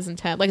it's not as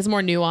intense. Like it's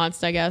more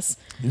nuanced, I guess.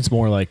 It's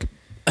more like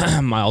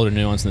mild or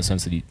nuanced in the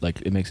sense that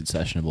it makes it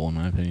sessionable, in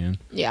my opinion.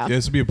 Yeah. Yeah,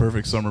 this would be a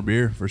perfect summer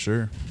beer for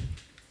sure.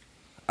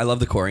 I love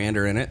the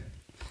coriander in it,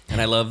 and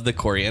I love the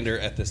coriander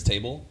at this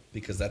table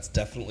because that's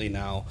definitely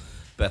now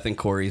Beth and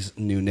Corey's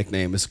new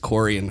nickname is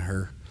Corey and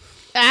her.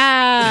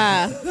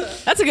 Ah,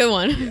 that's a good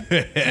one.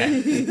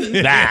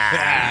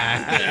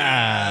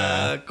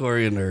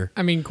 Corey and her.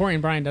 I mean, Corey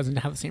and Brian doesn't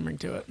have the same ring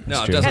to it.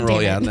 No, it true. doesn't God roll.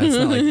 damn Yeah, it. that's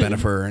not like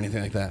Benifer or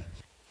anything like that.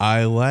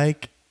 I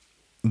like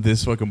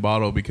this fucking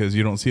bottle because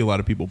you don't see a lot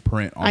of people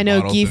print on I know.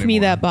 bottles Give me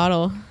anymore. that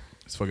bottle.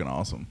 It's fucking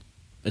awesome.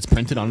 It's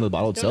printed onto the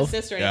bottle Don't itself.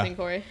 assist or Yeah. anything,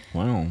 Corey.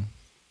 Wow.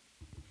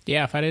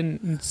 Yeah, if I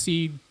didn't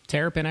see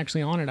Terrapin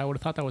actually on it, I would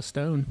have thought that was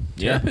Stone.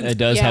 Yeah, it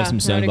does Yeah, have some I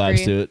stone would vibes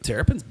agree. to it.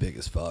 Terrapin's big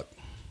as fuck.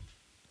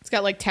 It's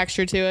got like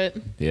texture to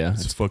it. Yeah,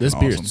 It's fucking this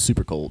beer awesome. is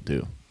super cold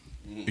too.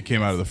 It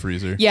came out of the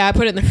freezer. Yeah, I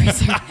put it in the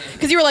freezer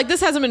because you were like,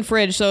 "This hasn't been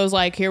fridged," so I was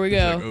like, "Here we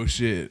It's go." like, oh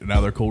shit! Now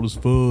they're cold as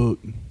fuck. All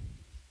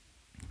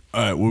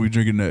right, what are we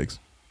drinking next?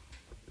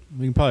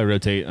 We can probably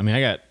rotate. I mean,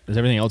 is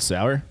everything else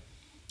sour?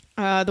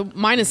 Mine is You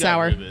gotta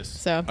sour. move this.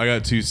 So, I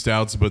got 2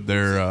 stouts, but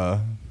they're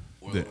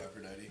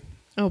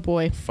oh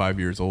boy. 5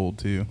 years old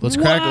too. Let's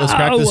crack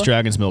this Wow.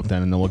 Dragon's Milk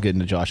then, and then we'll get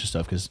into Josh's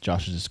stuff because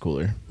Josh's is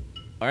cooler.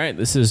 All right,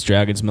 this is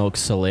Dragon's Milk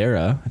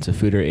Solera. It's a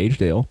foeder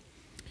aged ale.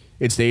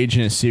 It's aged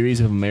in a series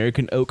of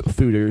American oak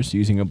foeders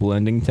using a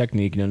blending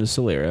technique known as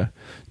Solera.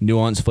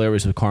 Nuanced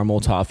flavors of caramel,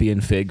 toffee,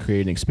 and fig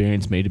create an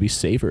experience made to be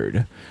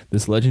savored.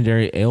 This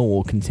legendary ale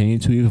will continue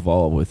to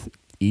evolve with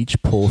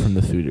each pull from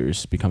the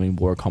foeders, becoming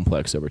more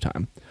complex over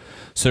time.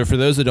 So for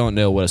those that don't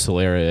know what a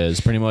Solera is,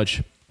 pretty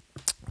much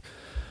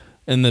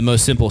in the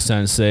most simple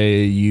sense,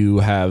 say you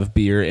have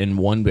beer in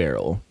one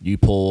barrel. You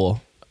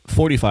pull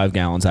 45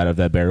 gallons out of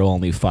that barrel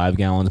and leave 5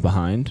 gallons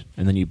behind,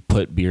 and then you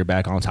put beer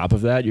back on top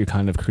of that. You're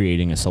kind of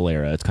creating a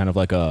Solera. It's kind of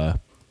like a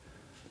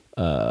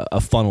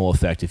funnel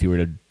effect. If you were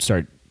to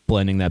start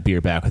blending that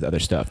beer back with other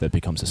stuff, that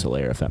becomes a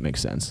Solera, if that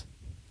makes sense.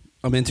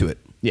 I'm into it.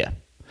 Yeah.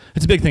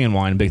 It's a big thing in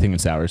wine, a big thing in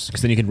sours,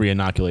 because then you can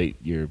re-inoculate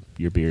your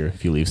beer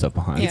if you leave stuff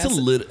behind. Yeah. It's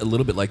a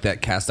little bit like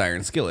that cast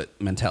iron skillet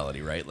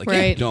mentality, right? Like you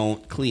Right.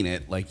 don't clean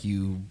it, like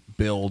you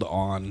build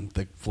on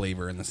the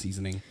flavor and the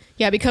seasoning.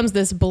 Yeah, it becomes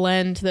this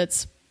blend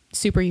that's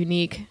super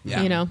unique.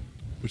 Yeah. You know.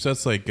 Which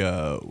that's like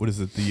what is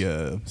it?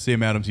 The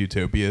Sam Adams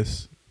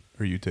Utopias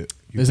or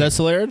Is that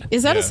Solera?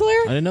 Is that a Yeah. I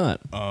Solera? didn't know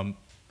that.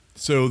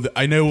 So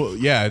I know,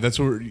 yeah, that's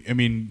what I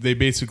mean. They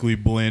basically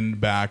blend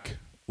back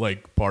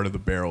like part of the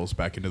barrels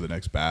back into the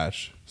next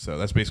batch. So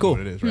that's basically Cool.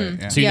 what it is, right?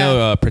 Yeah. So you Yeah.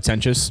 know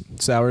Pretentious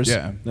Sours?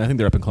 Yeah. I think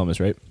they're up in Columbus,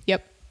 right?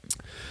 Yep.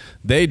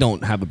 They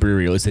don't have a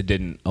brewery, at least they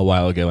didn't a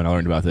while ago when I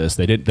learned about this.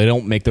 They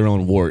don't make their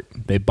own wort.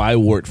 They buy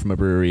wort from a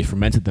brewery,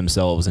 ferment it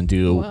themselves, and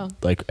do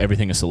like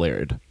everything is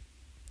Soleraed.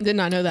 Did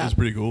not know that. That's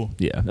pretty cool.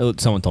 Yeah.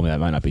 Someone told me that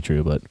might not be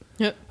true, but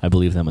Yep. I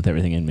believe them with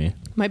everything in me.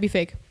 Might be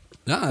fake,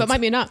 No, but that's-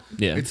 might be not.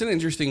 Yeah. It's an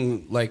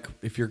interesting, like,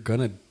 if you're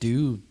gonna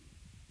do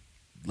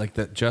like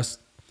that, just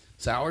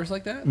sours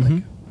like that,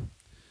 like,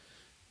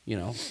 you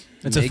know,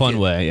 It's a make fun it-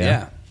 way,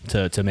 yeah,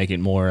 to make it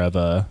more of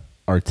a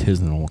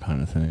artisanal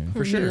kind of thing.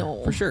 for sure,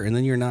 No. for sure. And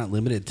then you're not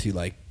limited to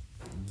like,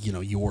 you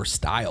know, your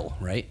style,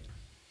 right?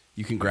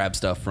 You can grab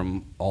stuff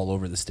from all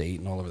over the state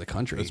and all over the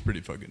country. That's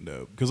pretty fucking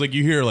dope. Because like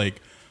you hear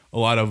like a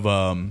lot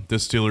of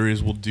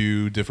distilleries will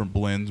do different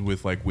blends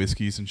with like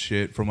whiskeys and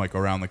shit from like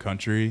around the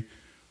country.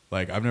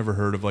 Like I've never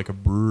heard of like a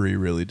brewery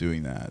really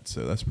doing that,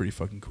 so that's pretty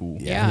fucking cool.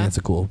 I Yeah.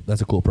 think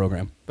that's a cool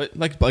program. But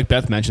like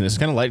Beth mentioned, this is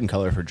kind of light in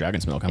color for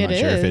Dragon's Milk. I'm It not is,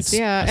 sure if it's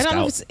yeah. a And I don't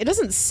know if stout. it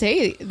doesn't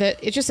say that.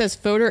 It just says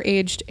Foder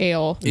aged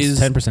ale. It's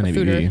 10%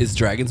 Fooder. ABV. Is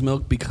Dragon's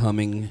Milk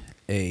becoming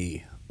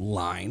a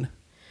line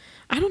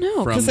I don't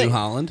know from 'cause New they-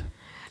 Holland?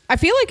 I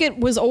feel like it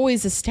was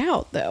always a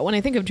stout though. When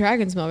I think of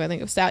Dragon's Milk, I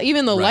think of stout.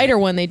 Even the Right. lighter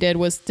one they did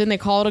was, didn't they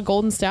call it a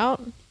golden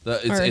stout? Or-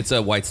 It's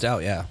a white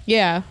stout, yeah.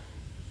 Yeah,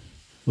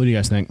 What do you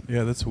guys think?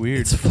 Yeah, that's weird.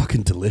 It's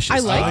fucking delicious. I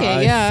like it.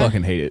 I Yeah.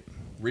 fucking hate it.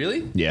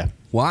 Really? Yeah.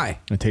 Why?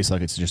 It tastes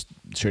like it's just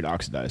straight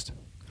oxidized.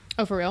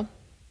 Oh, for real?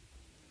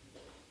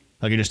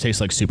 Like it just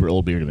tastes like super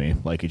old beer to me.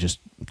 Like it just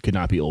could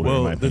not be older in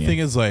my Well, the opinion. thing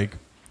is, like,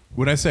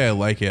 when I say I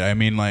like it, I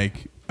mean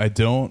like I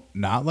don't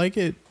not like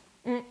it.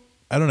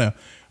 I don't know.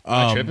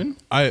 I tripping?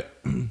 I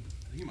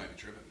You might be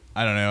tripping.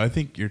 I don't know. I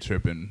think you're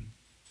tripping.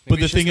 But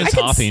the it's thing just is,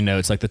 the toffee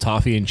notes, like the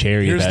toffee and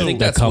cherry Here's that, the- I think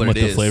that that's come what with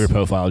it the is. flavor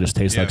profile just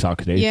tastes Yeah.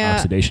 like Yeah.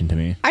 oxidation to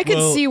me. I could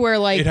well, see where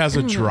like it has I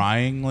a don't know.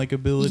 drying like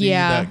ability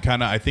Yeah. that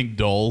kind of I think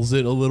dulls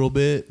it a little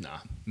bit. Nah.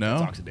 No?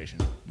 It's oxidation.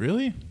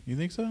 Really? You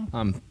think so?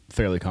 I'm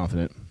fairly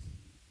confident.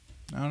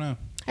 I don't know.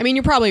 I mean,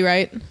 you're probably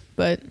right,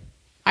 but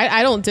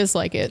I don't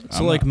dislike it.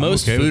 So like I'm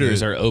most okay with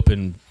fooders it. are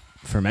open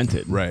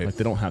fermented. Right. Like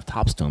they don't have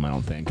topstone, I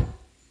don't think.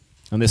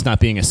 And this not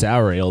being a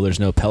sour ale, there's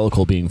no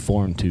pellicle being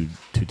formed to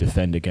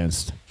defend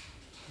against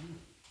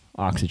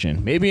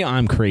oxygen. Maybe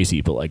I'm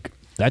crazy, but like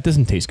that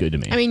doesn't taste good to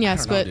me. I mean,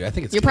 yes, don't know, but dude. I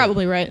think it's you're good.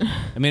 probably right.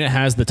 I mean, it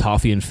has the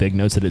toffee and fig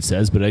notes that it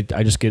says, but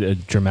I just get a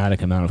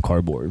dramatic amount of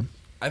cardboard.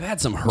 I've had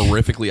some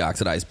horrifically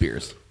oxidized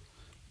beers.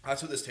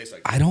 That's what this tastes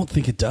like. I don't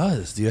think it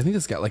does, dude. I think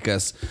it's got like a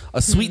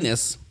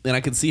sweetness, and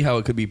I can see how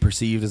it could be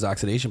perceived as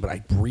oxidation, but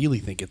I really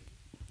think it.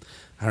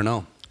 I don't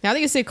know. Now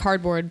that you say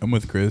cardboard, I'm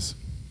with Chris.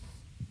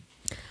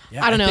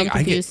 Yeah, I don't know, think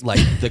I'm I get confused. like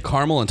the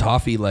caramel and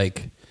toffee,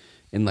 like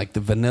and like the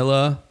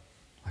vanilla.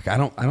 Like I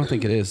don't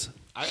think it is.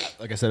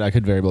 Like I said, I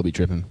could very well be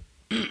tripping.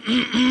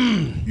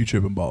 You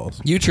tripping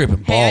balls. You tripping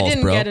balls, hey, I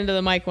didn't bro. get into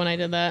the mic when I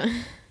did that.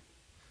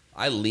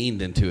 I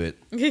leaned into it.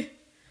 We'll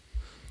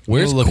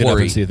Where's look it up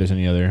Corey? and see if there's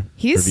any other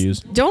He's reviews.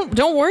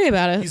 don't worry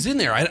about it. He's in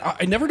there.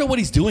 I never know what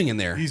he's doing in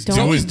there. He's Don't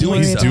doing, worry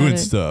he's about doing it.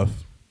 stuff.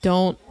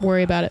 Don't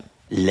worry about it.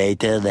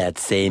 Later that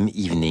same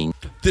evening.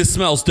 This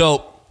smells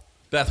dope.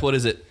 Beth, what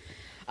is it?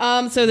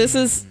 So this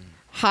is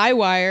High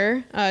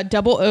Wire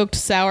double oaked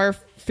sour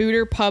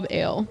Fooder pub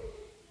ale.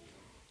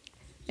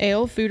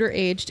 Ale, Fooder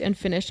aged and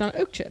finished on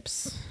oak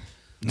chips.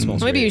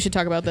 Smells Maybe great. you should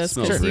talk about this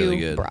smells because really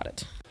you good. brought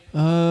it.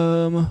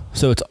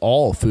 So it's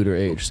all fooder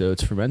aged. So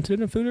it's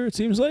fermented in fooder. It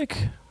seems like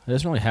it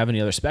doesn't really have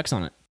any other specs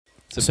on it.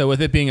 So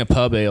with it being a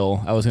pub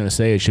ale, I was going to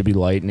say it should be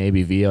light in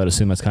ABV. I would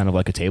assume that's kind of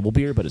like a table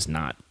beer, but it's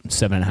not.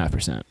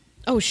 7.5%.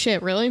 Oh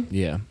shit, really?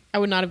 Yeah, I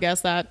would not have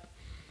guessed that.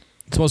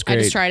 it smells I great.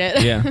 just tried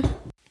it. Yeah,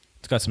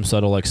 it's got some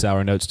subtle like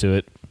sour notes to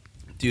it.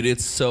 Dude,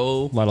 it's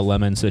so A lot of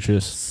lemon,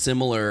 citrus.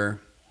 similar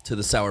to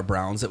the sour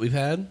browns that we've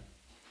had.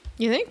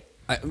 You think?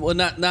 Well,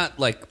 not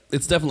like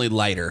it's definitely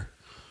lighter,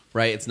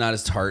 right? It's not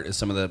as tart as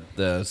some of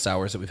the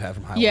sours that we've had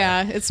from Highway.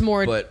 Yeah, it's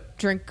more But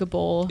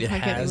drinkable. it I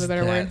can't think has of a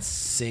better that word.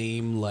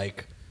 same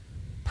like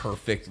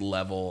perfect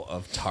level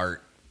of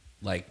tart,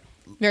 like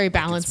Very it's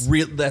balanced.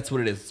 real. That's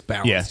what it is. It's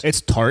balanced. Yeah,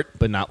 it's tart,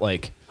 but not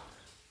like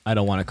I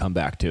don't want to come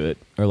back to it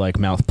or like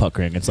mouth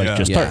puckering. It's like Yeah.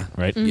 just Yeah. tart,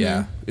 right? Mm-hmm.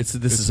 Yeah, this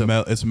It's is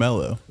a it's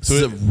mellow. this So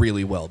is it, a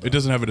really well done. it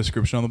doesn't have a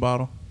description on the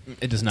bottle.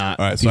 It does not.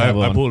 All right, If so you have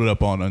I one. pulled it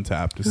up on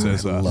Untapped. It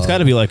says It's got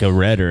to be like a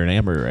red or an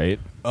amber, right?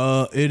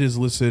 it is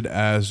listed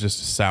as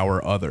just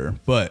sour other,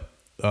 but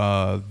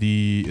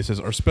it says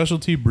our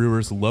specialty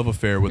brewers' love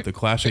affair with the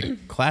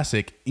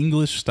classic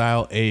English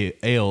style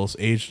ales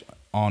aged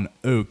on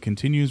oak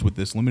continues with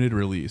this limited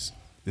release.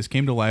 This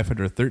came to life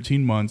after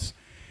 13 months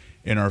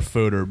in our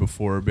fodder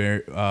before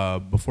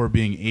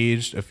being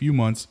aged a few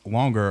months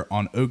longer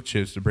on oak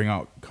chips to bring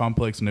out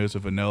complex notes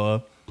of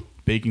vanilla,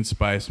 baking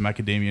spice,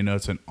 macadamia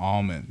nuts, and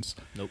almonds.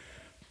 Nope.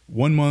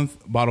 1 month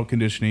bottle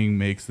conditioning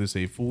makes this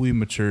a fully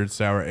matured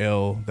sour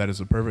ale that is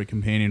a perfect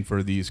companion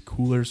for these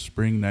cooler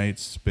spring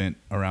nights spent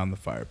around the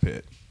fire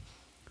pit.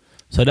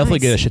 So I definitely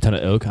Nice. get a shit ton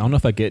of oak. I don't know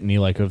if I get any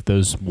like of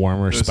those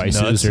warmer Those nuts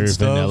spices and or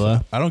stuff,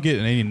 vanilla. I don't get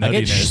any I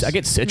nuttiness.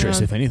 get citrus,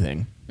 Yeah. if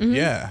anything.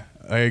 Yeah,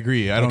 I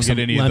agree. I Like don't some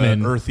get any lemon. of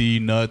the earthy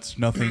nuts,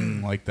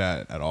 nothing like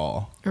that at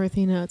all.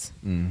 Earthy nuts.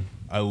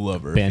 I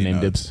love earthy Band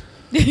name nuts.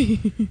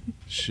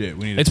 Shit,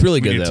 we need It's really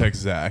we good, need to though.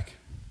 text Zach.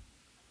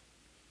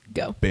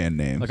 Go. Band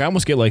names. Like I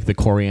almost get like the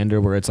coriander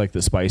where it's like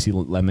the spicy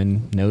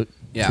lemon note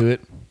Yeah. to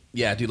it.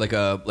 Yeah, dude, like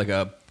a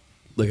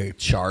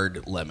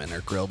charred lemon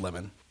or grilled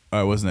lemon. All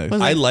right, what's next?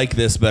 I like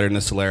this better than the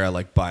Solera,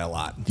 like by a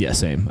lot. Yeah,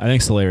 same. I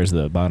think Solera is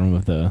the bottom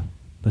of the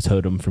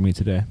totem for me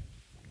today.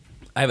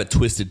 I have a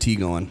twisted tea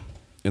going,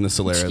 and the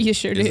Solera You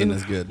sure isn't do.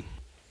 as good.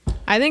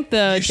 I think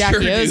the You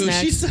Jackie sure O's do.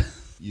 next.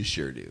 You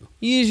sure do.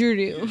 You sure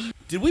do.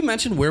 Did we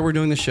mention where we're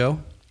doing the show?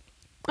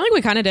 I think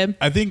we kind of did.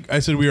 I think I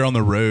said we were on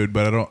the road,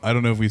 but I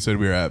don't know if we said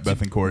we were at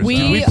Beth and Corey's. We-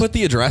 house. Did we put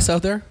the address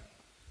out there?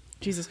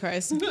 Jesus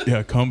Christ.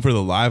 Yeah, come for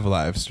the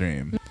live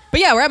stream. But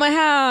yeah, we're at my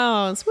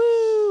house.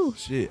 Woo!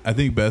 Shit, I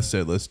think Beth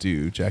said let's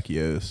do Jackie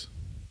O's.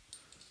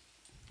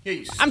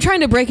 I'm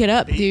trying to break it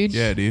up, dude.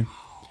 Yeah, dude.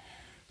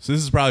 So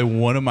this is probably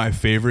one of my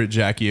favorite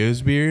Jackie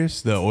O's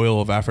beers, the Oil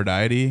of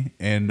Aphrodite.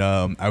 And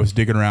I was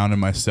digging around in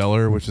my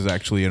cellar, which is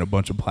actually in a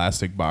bunch of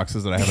plastic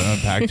boxes that I haven't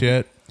unpacked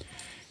yet.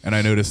 And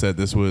I noticed that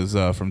this was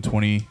from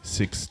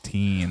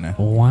 2016.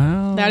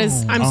 Wow. That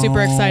is, I'm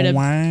super excited.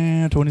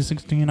 Wow,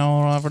 2016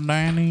 Oil of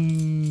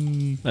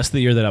Aphrodite. That's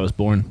the year that I was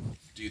born.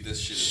 Dude, this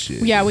shit is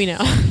Shit. Yeah, we know.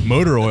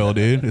 Motor oil,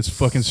 dude. It's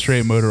fucking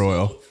straight motor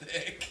oil.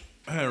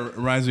 It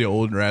reminds me of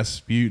old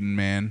Rasputin,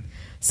 man.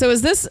 So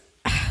is this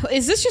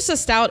just a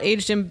stout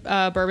aged in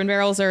bourbon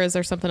barrels, or is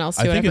there something else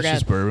to I it? think I it's forget.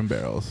 just bourbon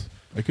barrels.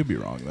 I could be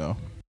wrong, though.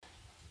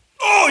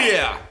 Oh,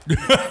 yeah.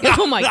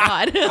 Oh my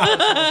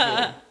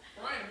god.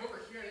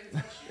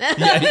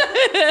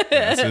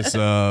 It's this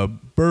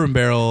bourbon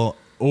barrel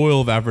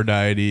Oil of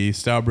Aphrodite,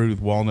 stout brewed with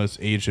walnuts,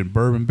 aged in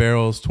bourbon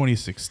barrels,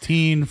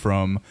 2016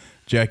 from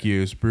Jackie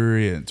O's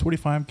Brewery at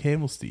 25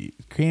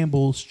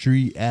 Campbell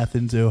Street,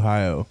 Athens,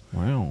 Ohio.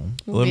 Wow.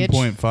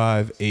 11.5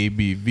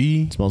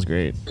 ABV. Smells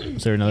great.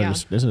 Is there another? Yeah.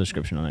 There's a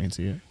description on it. I can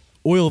see it.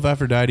 Oil of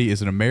Aphrodite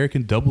is an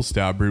American double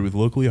stout brewed with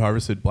locally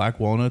harvested black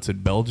walnuts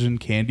and Belgian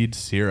candied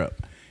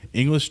syrup.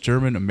 English,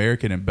 German,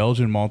 American, and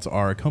Belgian malts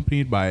are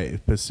accompanied by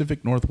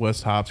Pacific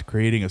Northwest hops,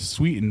 creating a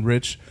sweet and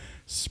rich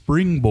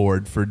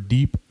springboard for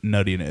deep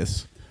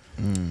nuttiness.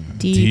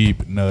 Deep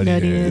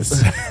nuttiness.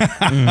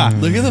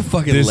 Look at the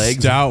fucking This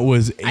legs. stout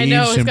was I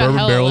know, aged it's in got bourbon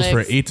hella barrels for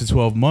legs. 8 to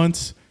 12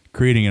 months,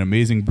 creating an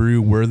amazing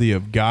brew worthy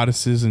of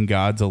goddesses and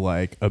gods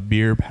alike. A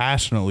beer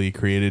passionately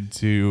created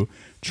to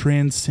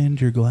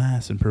transcend your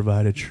glass and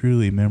provide a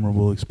truly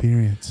memorable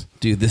experience.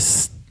 Dude,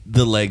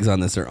 the legs on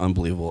this are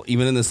unbelievable.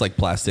 Even in this like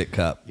plastic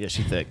cup. Yeah,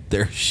 she thick.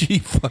 She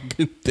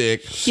fucking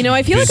thick. You know,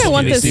 I feel like I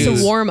want this Dude.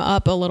 to warm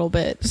up a little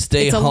bit.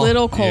 Stay it's a home.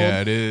 little cold.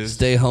 Yeah, it is.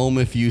 Stay home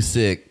if you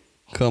sick.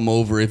 Come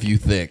over if you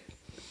thick.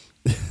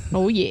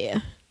 Oh yeah.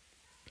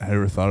 I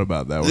never thought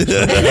about that.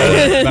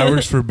 That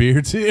works for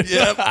beer too.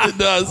 Yep, it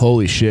does.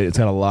 Holy shit! It's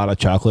got a lot of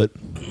chocolate,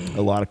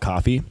 a lot of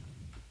coffee.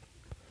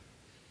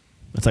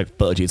 It's like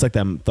fudgy. It's like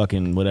that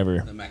fucking whatever.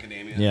 The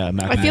macadamia. Yeah,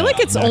 I feel like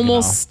it's Mackinac.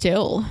 almost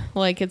still.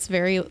 Like it's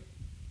very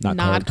Not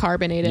not carb.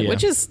 carbonated, Yeah.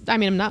 which is, I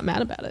mean, I'm not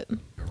mad about it.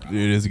 It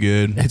is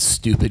good. It's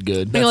stupid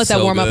good. I'm gonna let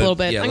that warm up a little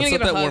bit. Yeah, I'm let's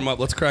gonna let give it that a warm hug. up.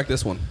 Let's crack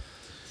this one.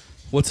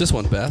 What's this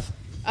one, Beth?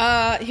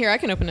 Here, I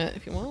can open it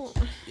if you want.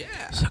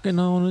 Sucking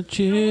on a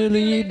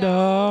chili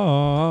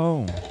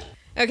dog.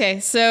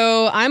 Okay,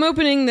 so I'm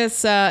opening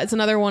this. It's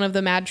another one of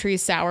the Mad Tree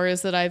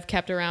sours that I've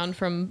kept around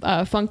from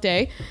Funk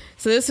Day.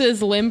 So this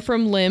is Limb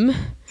from Limb.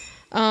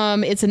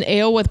 It's an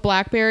ale with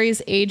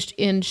blackberries aged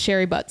in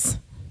sherry butts.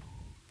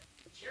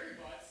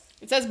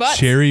 It says butts.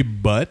 Cherry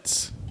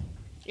butts.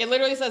 It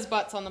literally says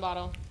butts on the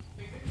bottle.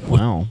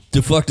 Wow.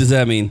 The fuck does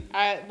that mean?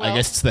 I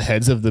guess it's the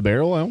heads of the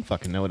barrel. I don't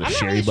fucking know what a I'm not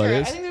sherry really butt sure.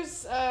 is. I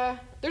think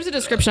there's a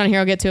description on here.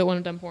 I'll get to it when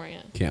I'm done pouring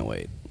it. Can't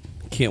wait.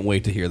 Can't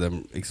wait to hear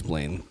them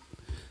explain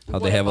how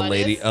What they a have a butt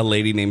lady is? a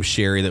lady named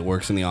Sherry that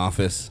works in the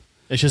office.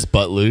 It's just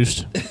butt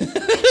loosed.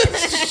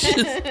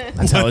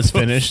 That's how it's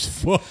finished.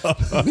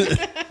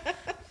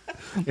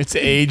 It's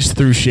aged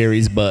through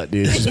Sherry's butt,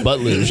 dude. It's just butt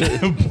luge.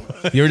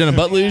 You ever done a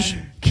butt luge?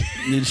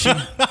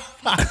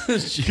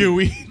 Can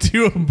we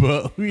do a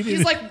butt? We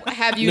He's like,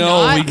 have you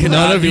No, not? we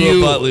cannot None of do you.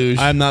 a butt luge.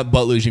 I'm not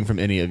butt luging from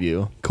any of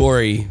you.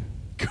 Corey.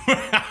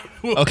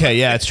 Okay,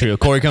 yeah, it's true.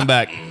 Corey, come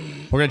back.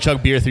 We're gonna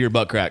chug beer through your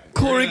butt crack.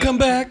 Corey, come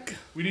back.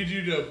 We need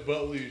you to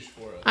butt luge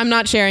for us. I'm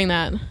not sharing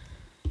that.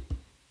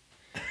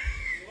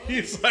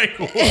 He's like,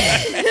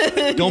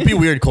 what? Don't be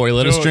weird, Corey.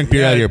 Let us drink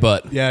beer out of your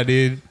butt. Yeah,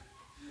 dude.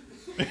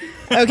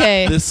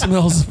 Okay. This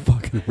smells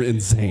fucking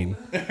insane.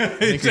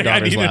 He's like, I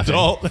need an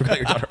adult. Forgot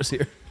your daughter was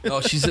here. Oh,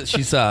 she got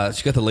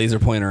the laser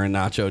pointer and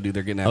Nacho, dude.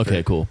 They're getting after Okay,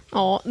 it. cool.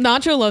 Oh,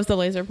 Nacho loves the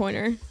laser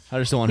pointer. I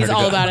just don't want her He's to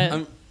all go. about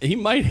it. He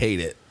might hate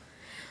it.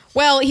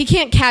 Well, he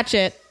can't catch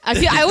it.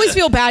 I always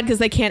feel bad because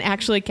they can't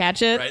actually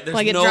catch it. Right, there's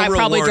like it no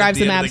probably reward at drives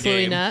the them end of the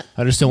absolutely game. nuts.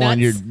 I just don't want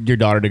your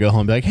daughter to go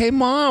home and be like, "Hey,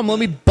 mom, let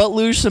me butt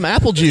luge some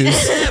apple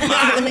juice." Mom,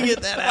 let me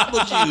get that apple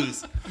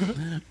juice.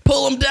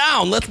 Pull them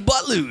down. Let's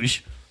butt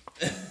luge.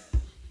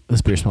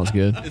 This beer smells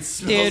good. It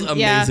smells Dude,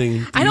 yeah. amazing.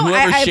 Dude, I don't-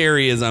 whoever I-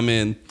 Sherry is, I'm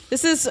in.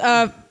 This is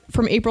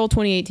from April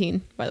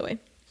 2018, by the way. Do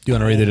you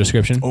want to read the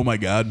description? Oh my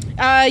god.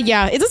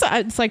 Yeah,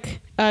 it's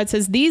like it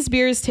says these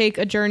beers take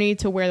a journey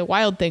to where the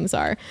wild things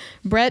are.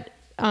 Brett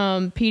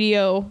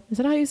PDO, is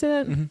that how you say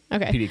that? Mm-hmm.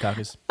 Okay. PD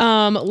Caucus.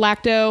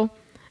 Lacto,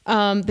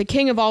 the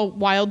king of all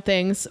wild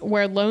things,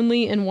 where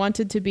lonely and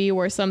wanted to be,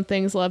 where some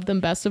things loved them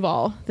best of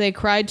all. They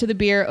cried to the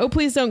beer, "Oh,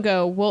 please don't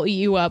go. We'll eat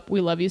you up.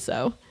 We love you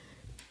so."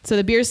 So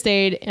the beer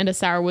stayed and a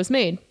sour was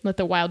made. Let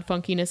the wild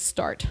funkiness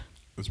start.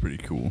 That's pretty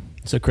cool.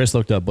 So Chris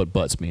looked up what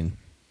butts mean.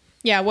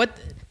 Yeah,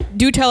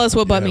 do tell us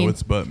what butt mean.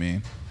 What's butt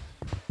mean?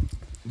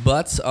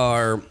 Butts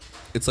are,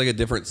 it's like a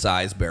different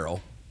size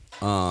barrel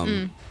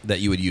that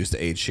you would use to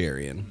age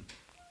sherry in.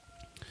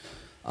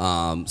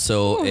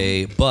 So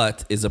a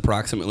butt is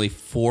approximately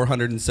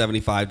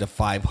 475 to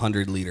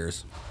 500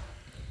 liters.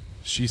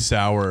 She's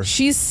sour.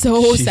 She's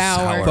so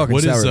sour. Fucking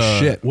What is sour as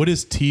shit. what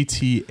is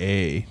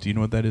TTA? Do you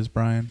know what that is,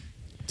 Brian?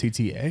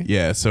 TTA?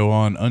 Yeah, so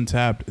on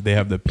Untapped they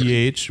have the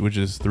pH, which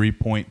is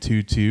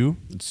 3.22.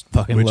 It's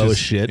fucking which low is, as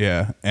shit.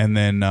 Yeah, and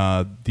then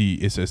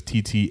it says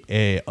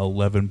TTA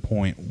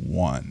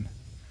 11.1.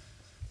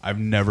 I've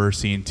never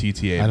seen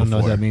TTA. I don't know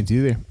what before. that means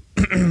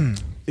either.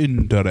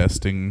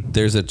 Interesting.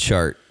 There's a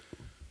chart.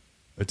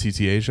 A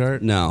TTA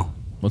chart? No.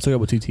 Let's look up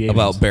what TTA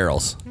About means.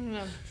 barrels.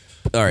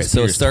 All right, This so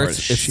beer it is tart starts.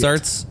 as It shit.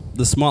 starts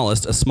the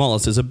smallest. A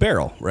smallest is a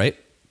barrel, right?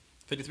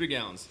 53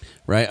 gallons.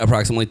 Right,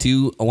 approximately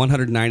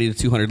 190 to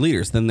 200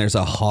 liters. Then there's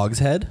a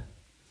hogshead.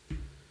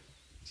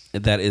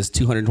 That is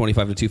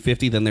 225 to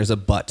 250. Then there's a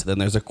butt. Then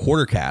there's a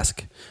quarter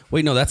cask.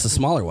 Wait, no, that's the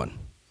smaller one.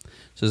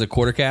 So there's a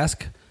quarter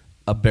cask,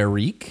 a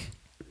barrique,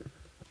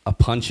 a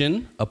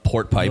puncheon, a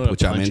port I pipe, know what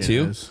which a I'm puncheon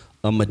into, is.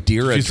 a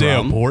Madeira Did you say a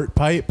drum. port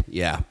pipe?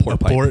 Yeah, A port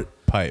pipe.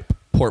 port pipe.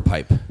 Port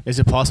pipe. Is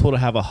it possible to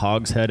have a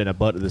hogshead and a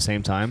butt at the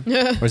same time?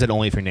 Or is it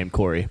only if you're named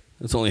Corey?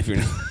 It's only if you're.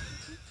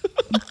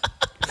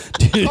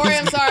 Corey,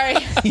 I'm sorry.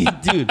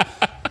 Dude,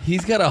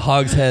 he's got a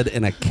hogshead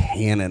and a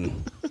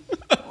cannon.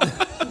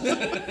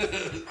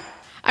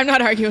 I'm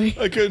not arguing.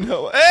 I couldn't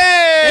help.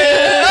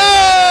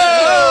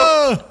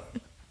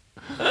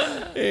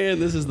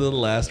 And this is the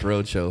last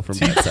road show from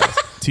Butts House.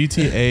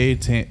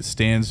 TTA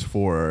stands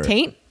for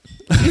Taint?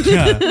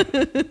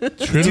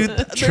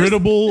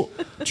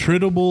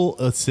 Tritable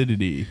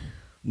acidity.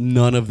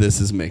 None of this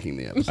is making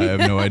the episode. I have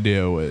no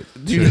idea what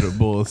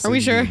tritable acidity Are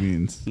we sure?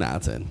 means. Nah,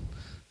 it's in.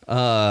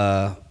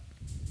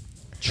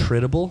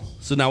 Tritable?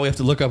 So now we have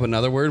to look up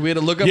another word? We had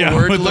to look up Yeah, a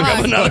word to what look the up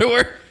fuck? another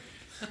word?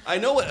 I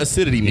know what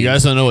acidity means. You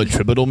guys don't know what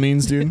tribital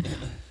means, dude?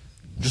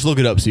 Just look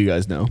it up so you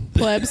guys know.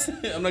 Plebs.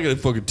 I'm not going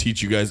to fucking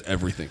teach you guys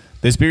everything.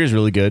 This beer is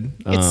really good.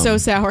 It's so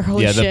sour.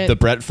 Holy yeah, shit. the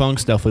Brett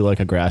Funk's definitely like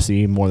a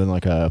grassy, more than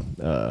like a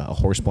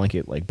horse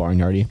blanket, like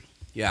barnyardy.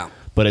 Yeah.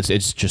 But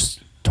it's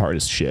just tart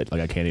as shit. Like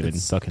I can't even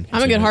fucking. I'm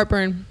gonna get consume it.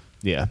 heartburn.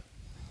 Yeah.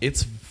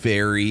 It's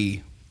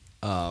very,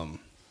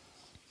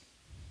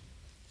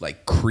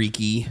 like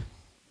creaky.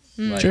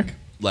 Like, Sure.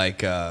 Like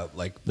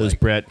Those like,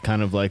 Brett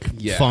kind of like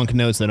Yeah. funk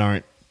notes that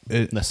aren't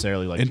It-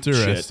 necessarily like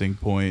Interesting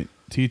point.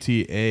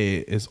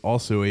 TTA is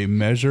also a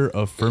measure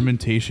of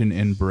fermentation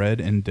in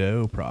bread and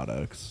dough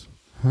products.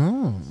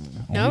 Okay.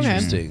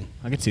 interesting. Shit.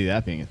 I could see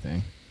that being a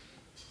thing.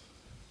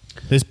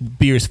 This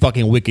beer is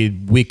fucking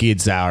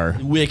wicked sour.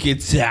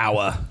 Wicked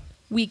sour.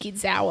 Wicked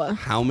sour.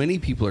 How many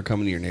people are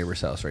coming to your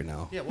neighbor's house right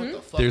now? Yeah, what the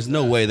fuck? There's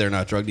no way they're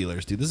not drug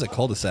dealers, dude. This is a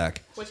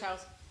cul-de-sac. Which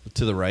house?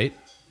 To the right.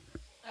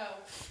 Oh,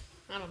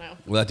 I don't know.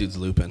 Well, that dude's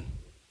looping.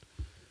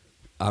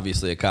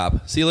 Obviously a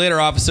cop. See you later,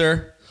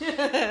 officer.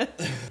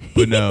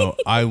 But no,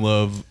 I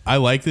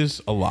like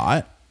this a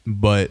lot,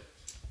 but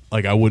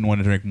like I wouldn't want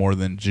to drink more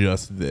than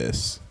just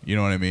this. You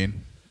know what I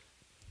mean?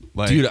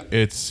 Like, Dude,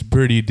 it's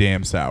pretty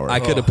damn sour. I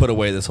could have put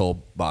away this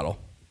whole bottle.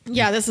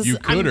 Yeah, this is. You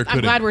could or I'm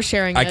couldn't? glad we're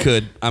sharing I it.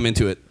 could. I'm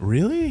into it.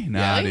 Really?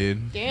 Nah, Really?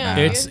 dude. Damn.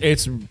 Nah.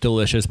 It's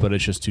delicious, but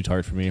it's just too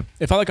tart for me.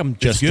 If I like I'm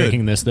just good.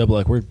 drinking this though, but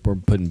like we're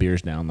putting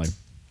beers down. Like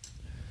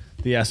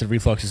the acid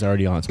reflux is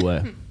already on its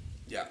way.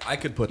 Yeah, I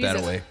could put Use that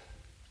it. away.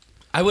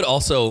 I would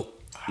also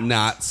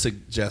not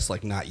suggest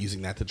like not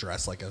using that to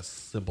dress like a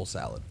simple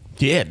salad.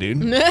 Yeah,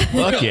 dude.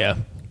 Fuck yeah.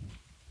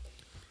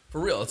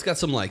 For real, it's got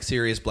some like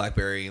serious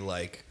blackberry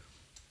like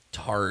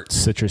tart.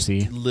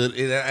 Citrusy.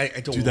 I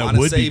don't Dude, that want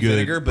to would say be good.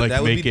 vinegar, but like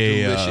that would make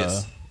be a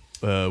delicious.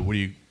 what do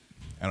you?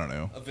 I don't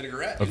know. A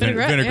vinaigrette. A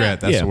Vinaigrette, vinaigrette. yeah.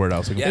 That's Yeah. the word I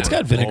was looking Yeah. for. It's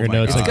got vinegar Oh my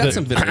notes. God. It's got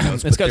some vinegar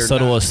notes. It's but got they're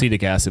subtle not-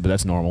 acetic acid, but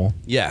that's normal.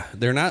 Yeah,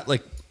 they're not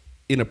like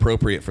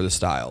inappropriate for the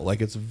style.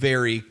 Like it's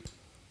very,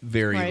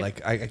 very Right.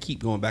 like I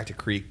keep going back to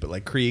Creek, but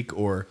like Creek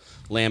or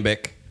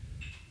Lambic,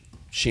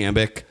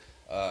 Shambic.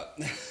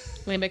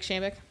 Lambic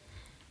Shambic.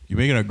 You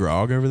making a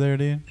grog over there,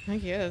 dude? I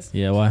think he is.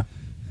 Yeah, why?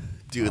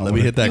 Dude, let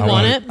me hit that You grog.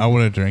 want it? I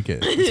want to drink it.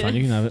 It's fine.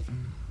 You can have it.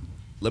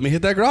 Let me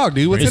hit that grog,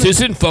 dude. What's This in it?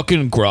 isn't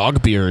fucking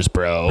grog beers,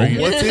 bro.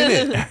 What's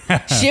in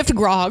it? Shift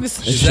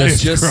grogs. Is that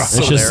just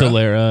It's just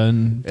Solera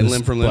and And this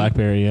Limb from Limb?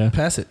 Blackberry. Yeah.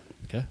 Pass it.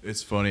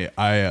 It's funny.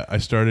 I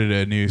started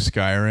a new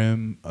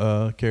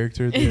Skyrim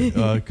character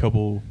a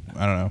couple.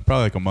 I don't know,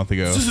 probably like a month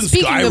ago.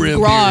 Speaking of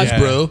grog, Yeah.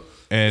 bro.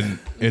 And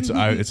it's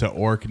an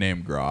orc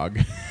named Grog.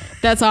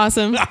 That's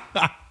awesome.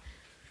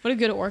 What a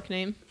good orc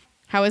name.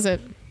 How is it?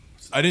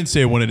 I didn't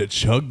say I wanted to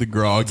chug the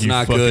grog. It's you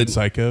not fucking good.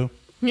 psycho.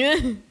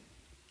 Y'all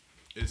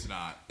It's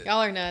not.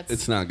 are nuts.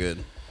 It's not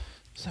good.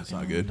 It's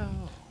not good.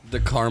 The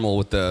caramel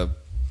with the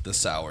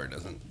sour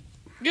doesn't.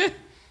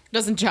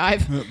 Doesn't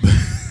jive.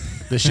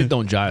 This shit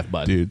don't jive,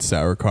 bud. Dude,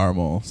 sour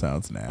caramel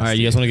sounds nasty. All right,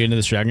 you guys want to get into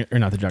this dragon or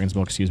not the dragon's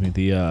milk? Excuse me,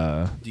 the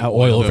oil,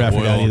 oil. I forgot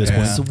oil, any of this yeah.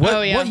 point. So what?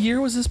 Oh, yeah. What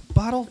year was this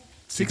bottle?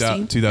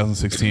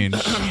 2016.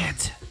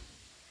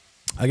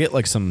 I get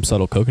like some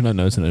subtle coconut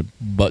notes and a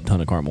butt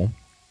ton of caramel.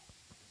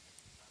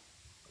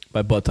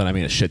 By butt ton, I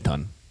mean a shit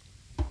ton.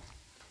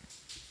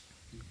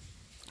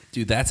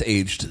 Dude, that's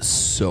aged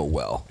so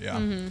well. Yeah.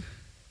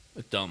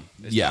 It's dumb.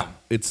 Yeah,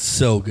 it's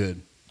so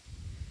good.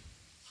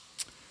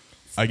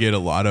 I get a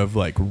lot of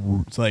like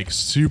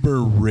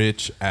super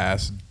rich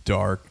ass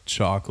dark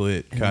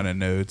chocolate kind of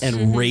notes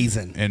And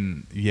raisin.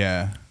 and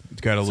yeah,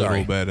 it's got a Sorry.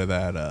 little bit of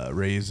that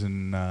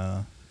raisin.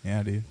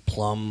 Yeah, dude.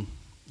 Plum,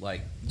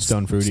 like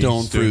Stone fruity.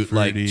 Stone fruit,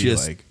 Fruity, like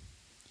just like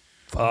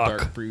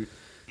dark fruit.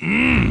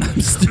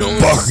 I'm still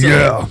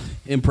so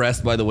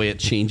impressed by the way it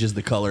changes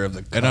the color of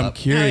the cup. and I'm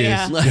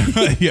curious.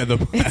 Oh, yeah.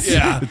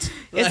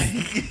 yeah,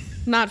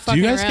 Not do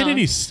fucking you guys around. get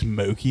any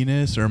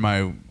smokiness or am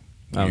I?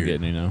 I don't weird?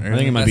 get any, no. Or I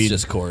think it might That's be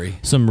just Corey.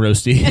 some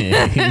roasty.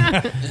 It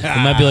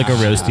might be like a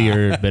roasty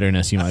or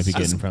bitterness you might be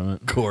getting from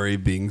it. Corey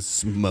being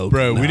smoked.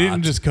 Bro, we not.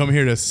 didn't just come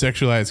here to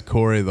sexualize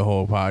Corey the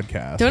whole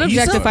podcast. Don't He's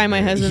objectify a-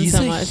 my husband He's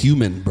so a much.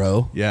 human,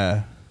 bro.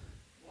 Yeah.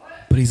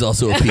 But he's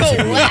also a piece of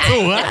meat.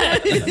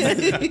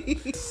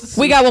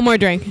 We got one more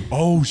drink.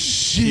 Oh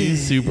shit.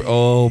 Super.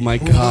 Oh my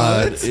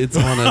god, it's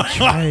on a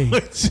tray,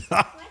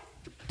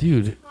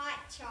 dude. Hot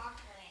chocolate.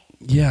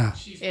 Yeah.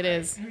 It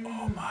is.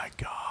 Oh my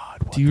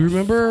god. What Do you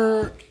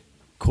remember?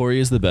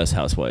 Corey is the best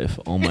housewife.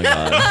 Oh my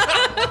god.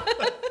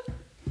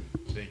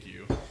 Thank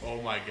you.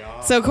 Oh my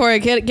god. So Corey,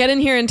 get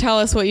in here and tell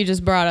us what you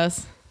just brought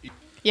us.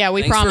 Yeah,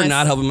 we Thanks promise. for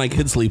not helping my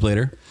kids sleep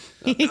later.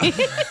 All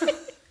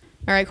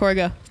right, Corey,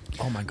 go.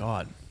 Oh my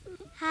god.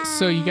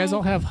 So you guys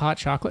all have hot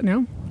chocolate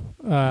now?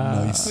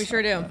 We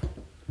sure do.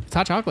 It's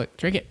hot chocolate.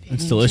 Drink it.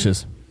 It's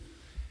delicious.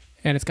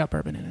 And it's got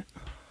bourbon in it.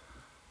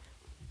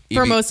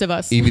 For Evie- most of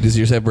us. Evie, does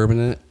yours have bourbon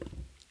in it?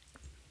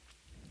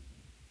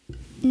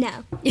 No,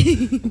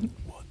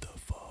 What the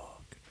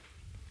fuck?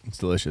 It's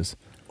delicious.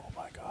 Oh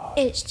my god.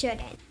 it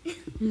shouldn't.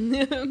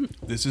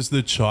 This is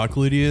the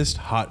chocolatiest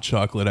hot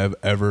chocolate I've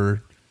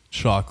ever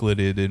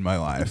chocolated in my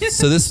life.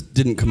 So this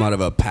didn't come out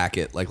of a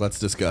packet. Like, let's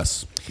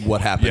discuss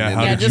what happened. Yeah, in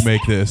how there. did you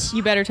make this?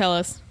 You better tell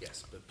us.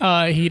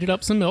 Heated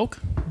up some milk.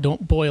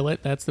 Don't boil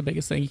it. That's the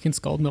biggest thing. You can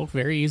scald milk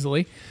very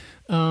easily.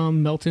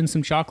 Melt in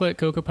some chocolate,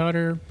 cocoa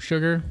powder,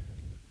 sugar.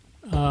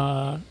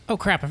 Oh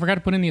crap! I forgot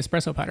to put in the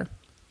espresso powder.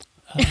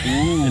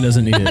 It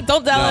doesn't need it.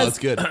 Don't tell No, us. it's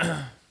good.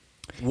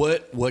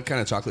 What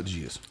kind of chocolate did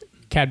you use?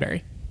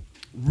 Cadbury.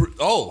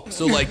 Oh,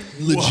 so like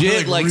legit,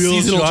 like like real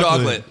seasonal chocolate.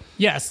 chocolate.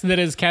 Yes, that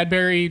is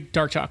Cadbury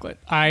dark chocolate.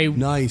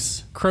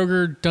 Nice.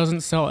 Kroger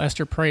doesn't sell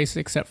Esther Price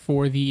except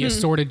for the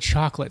assorted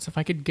chocolates. If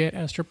I could get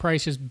Esther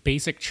Price just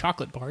basic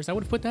chocolate bars, I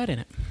would have put that in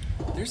it.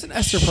 There's an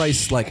Esther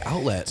Price like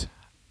outlet.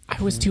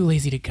 I was too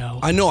lazy to go.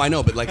 I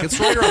know, but like it's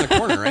right around the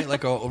corner, right?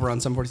 Like over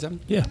on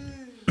 747. Yeah.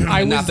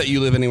 Not that you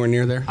live anywhere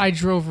near there. I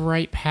drove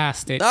right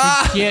past it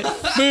to get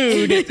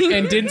food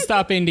and didn't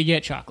stop in to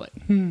get chocolate.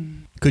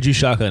 Could you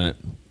shotgun it?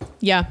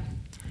 Yeah.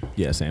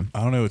 Yeah, same.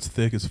 I don't know. It's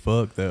thick as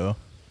fuck though.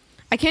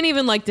 I can't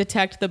even like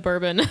detect the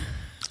bourbon.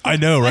 I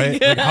know,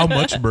 right? Like how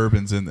much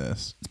bourbon's in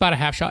this? It's about a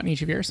half shot in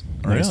each of yours.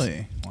 Nice.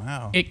 Really?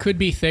 Wow. It could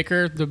be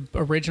thicker. The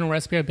original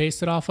recipe I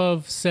based it off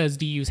of says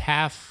to use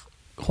half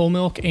whole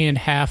milk and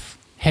half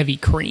heavy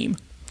cream.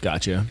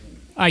 Gotcha.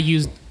 I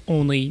used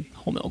only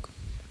whole milk.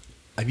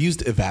 I've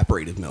used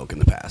evaporated milk in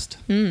the past.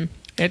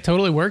 It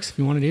totally works if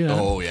you want to do that.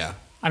 Oh yeah.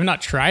 I've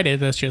not tried it.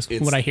 That's just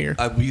what I hear.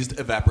 I've used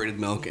evaporated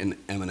milk and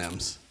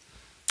M&Ms.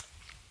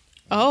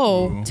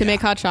 Oh, to make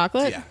hot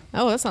chocolate? Yeah.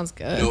 Oh, that sounds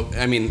good. No,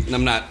 I mean,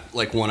 I'm not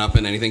like one up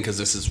in anything because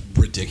this is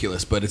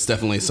ridiculous, but it's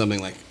definitely something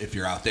like if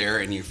you're out there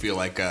and you feel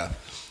like, I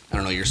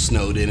don't know, you're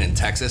snowed in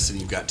Texas and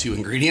you've got 2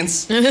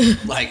 ingredients,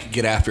 like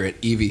get after it.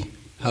 Evie,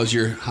 how's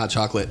your hot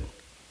chocolate?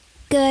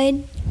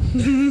 Good.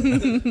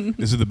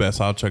 This is the best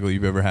hot chocolate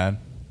you've ever had.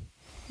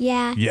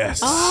 Yeah. Yes.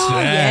 Oh,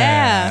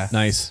 yeah.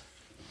 Nice.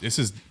 This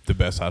is the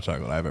best hot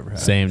chocolate I've ever had.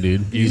 Same,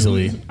 dude.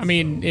 Easily. I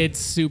mean, it's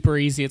super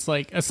easy. It's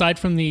like, aside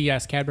from the,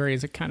 yes, Cadbury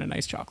is a kind of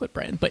nice chocolate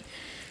brand, but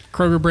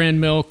Kroger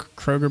brand milk,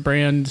 Kroger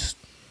brand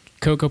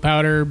cocoa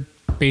powder,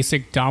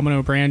 basic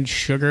Domino brand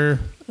sugar,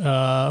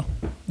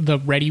 the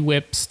Ready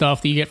Whip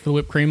stuff that you get for the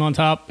whipped cream on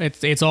top.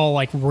 It's all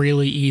like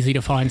really easy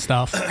to find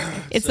stuff.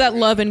 It's that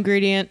love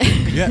ingredient.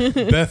 Yeah.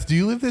 Beth, do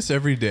you live this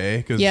every day?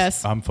 Because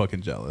Yes. I'm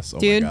fucking jealous. Oh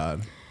Dude. my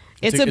god.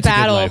 It's a- a it's a good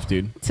battle life,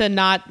 dude. to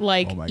not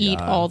like Oh my eat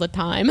God. all the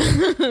time.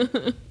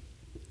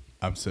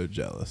 I'm so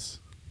jealous.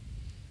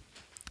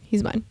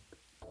 He's mine.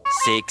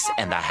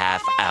 6.5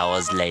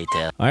 hours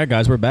later. All right,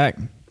 guys, we're back.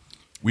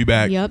 We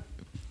back. Yep.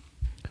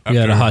 We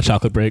had a After hot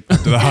chocolate break.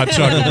 the hot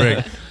chocolate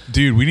break.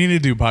 Dude, we need to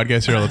do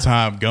podcasts here all the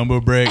time. Gumbo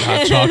break,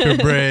 hot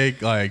chocolate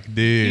break. Like, You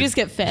dude. just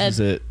get This fed is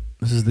it.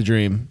 This is the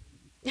dream.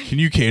 Can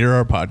you cater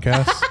our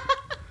podcast?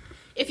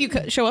 if you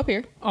show up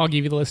here. I'll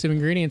give you the list of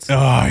ingredients. Oh,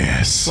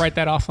 yes. Write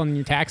that off on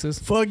your taxes,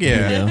 Fuck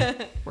yeah.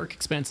 Yeah. work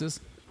expenses.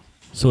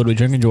 So what are we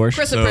drinking, George?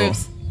 Chris So-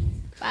 approves.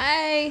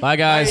 Bye. Bye,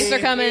 guys. Thanks for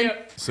coming.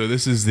 So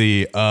this is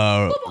the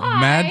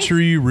Mad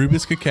Tree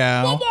Rubus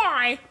Cacao,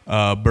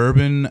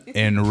 bourbon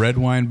and red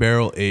wine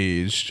barrel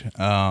aged.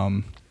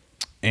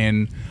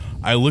 And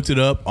I looked it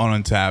up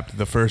on Untappd.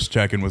 The first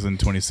check-in was in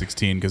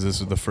 2016 because this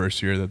was the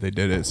first year that they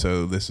did it.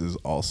 So this is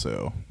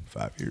also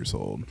 5 years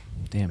old.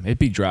 Damn, it'd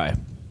be dry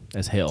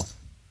as hell.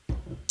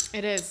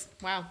 It is.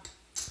 Wow.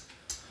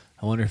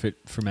 I wonder if it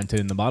fermented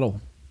in the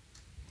bottle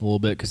a little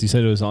bit because you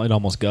said it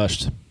almost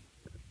gushed.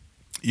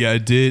 Yeah,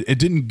 it did. It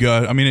didn't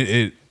gush. I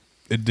mean,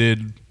 it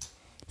did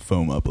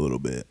foam up a little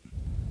bit.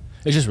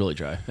 It's just really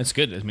dry. It's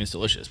good. I mean, it's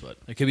delicious, but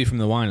it could be from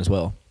the wine as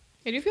well.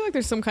 I do feel like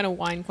there's some kind of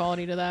wine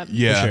quality to that.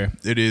 Yeah, sure.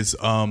 it is.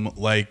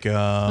 Like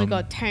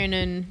a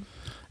tannin.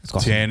 It's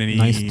got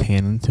Tannin-y. some nice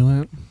tannin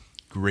to it.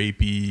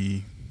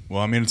 grapey.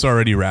 Well, I mean, it's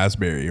already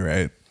raspberry,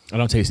 right? I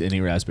don't taste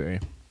any raspberry.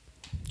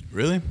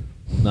 Really?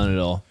 None at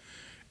all.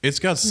 It's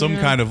got some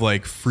kind of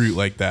like fruit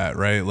like that,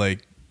 right?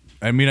 Like,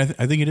 I mean, I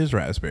think it is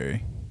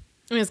raspberry.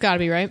 I mean, it's got to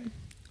be, right?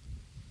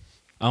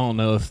 I don't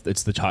know if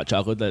it's the hot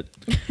chocolate that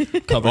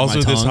covered Also,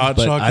 my tongue, this hot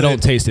but chocolate, I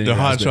don't taste any the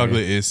hot raspberry.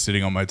 chocolate is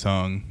sitting on my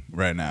tongue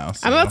right now.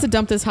 So. I'm about to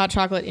dump this hot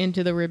chocolate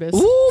into the Rubus.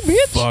 Ooh,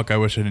 bitch. Fuck, I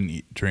wish I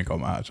didn't drink all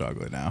my hot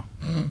chocolate now.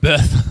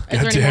 Beth, Is there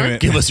any damn more?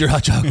 it. give us your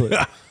hot chocolate.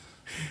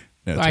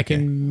 No, it's I okay.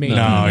 can make.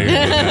 No, you're good.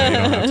 No, you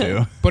don't have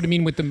to. But I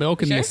mean, with the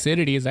milk and Sure. the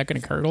acidity, is that going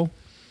to curdle?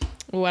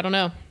 Oh, I don't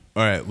know.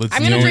 All right, let's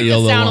I'm do, going to drink this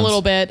yellow down a ones.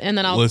 little bit, and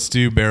then I'll... let's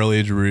do barrel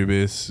aged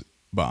Rubus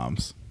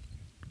bombs,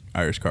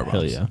 Irish car bombs.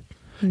 Hell yeah.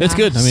 It's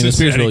good. I mean, this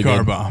beer's Cincinnati really car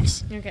good.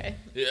 bombs. Okay.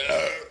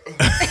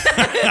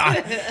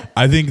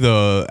 I think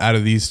out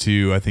of these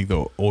two, I think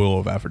the oil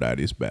of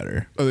Aphrodite is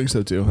better. I think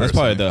so too. That's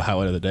probably the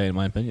highlight of the day, in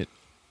my opinion.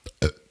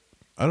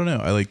 I don't know.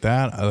 I like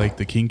that. I like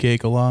the king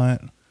cake a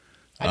lot.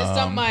 I just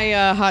dumped my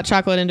hot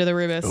chocolate into the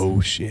Rubus.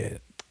 Oh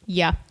shit.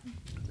 Yeah.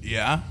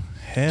 Yeah.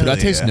 Hell Dude, I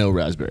taste yeah. no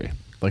raspberry.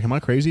 Like, am I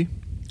crazy?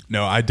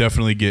 No, I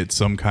definitely get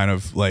some kind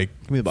of like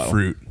me the bottle.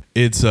 fruit.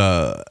 It's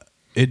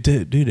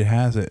dude, it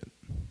has it.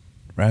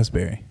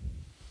 Raspberry.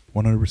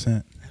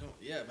 100%.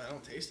 Yeah, but I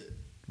don't taste it.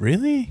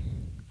 Really?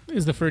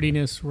 Is the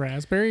fruitiness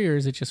raspberry, or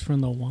is it just from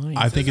the wine?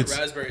 I think it's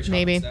raspberry chocolate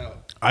Maybe.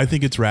 stout. I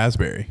think it's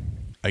raspberry.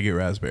 I get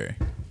raspberry.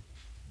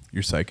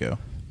 You're psycho.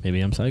 Maybe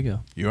I'm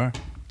psycho. You are.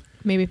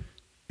 Maybe.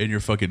 And you're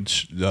fucking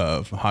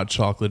hot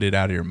chocolated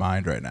out of your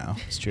mind right now.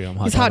 It's true. I'm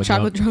He's hot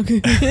chocolate drunk.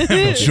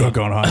 I'm drunk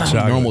on hot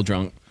chocolate. Normal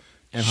drunk.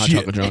 And hot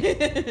Shit. chocolate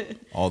drunk.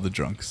 All the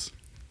drunks.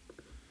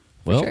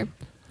 Well, Sure.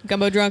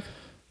 Gumbo drunk.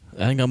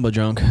 and gumbo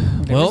drunk.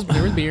 there Well,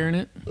 was beer in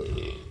it.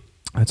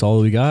 that's all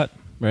we got,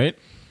 right?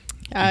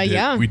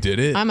 Yeah. We did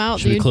it. I'm out,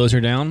 Should we dude. close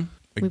her down?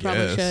 I We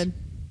probably guess. should.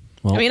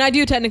 Well, I mean, I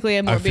do technically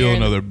have more I beer feel in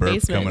another the burp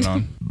basement. coming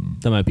on.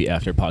 that might be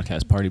after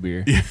podcast party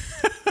beer.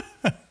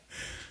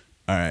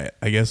 All right.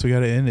 I guess we got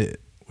to end it,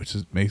 which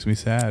makes me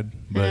sad.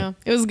 But Yeah.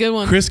 It was a good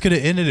one. Chris could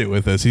have ended it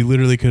with us. He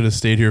literally could have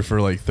stayed here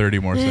for like 30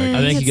 more seconds. I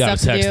think He he got had a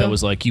stuff to text do. that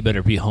was like, "You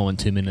better be home in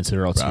 2 minutes,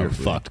 or else you're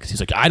Probably. fucked." Because he's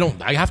like,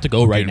 I have to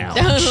go right now.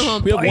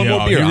 We have one No,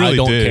 more beer. He really I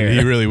don't did. care. He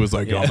really was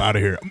like, I'm out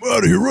of here. I'm out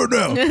of here right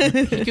now.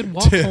 You could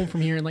walk home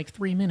from here in like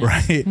 3 minutes.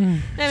 Right?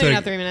 Maybe It's not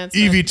like, 3 minutes.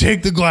 Evie,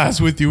 take the glass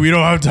with you. We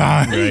don't have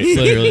time. Right,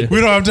 literally. We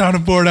don't have time to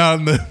pour it out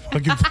in the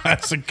fucking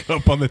plastic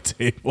cup on the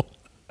table.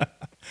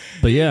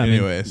 But yeah, I mean,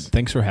 Anyways.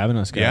 thanks for having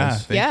us,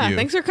 guys. Yeah. Thank you.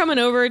 Thanks for coming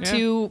over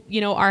to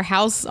our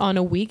house on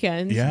a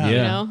weekend. Yeah. You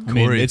Yeah. know? I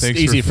mean, Corey, it's thanks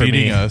easy for for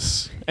feeding me.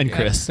 us. And Yeah,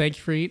 Chris. thank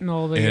you for eating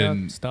all the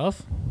And-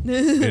 stuff.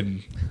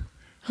 And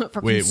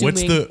For wait,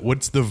 consuming.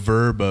 what's the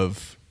verb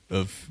of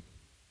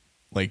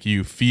like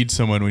you feed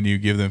someone when you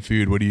give them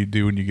food? What do you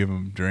do when you give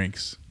them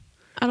drinks?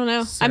 I don't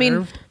know. I mean,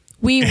 Served.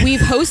 we've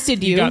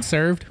hosted You you. got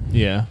served.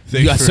 Yeah. Thanks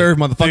You got for- served,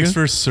 motherfucker. Thanks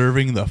for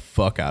serving the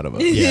fuck out of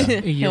us. Yeah.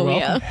 You're Hell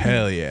welcome. yeah.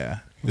 Hell yeah.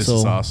 This So,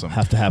 is awesome.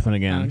 Have to happen I'm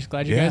again. just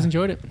glad you Yeah. guys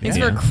enjoyed it. Thanks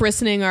Yeah. for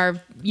christening our,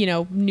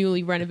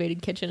 newly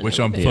renovated kitchen. and Which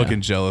I'm everything.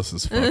 fucking jealous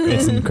as fuck.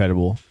 It's of.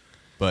 incredible.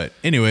 But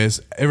anyways,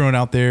 everyone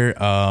out there,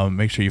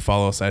 make sure you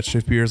follow us at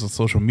Shift Beers on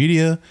social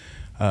media.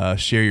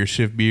 Share your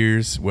shift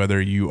beers, whether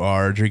you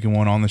are drinking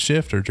one on the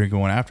shift or drinking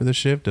one after the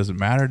shift. Doesn't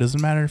matter.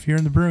 Doesn't matter if you're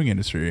in the brewing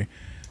industry.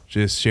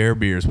 Just share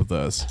beers with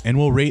us, and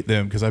we'll rate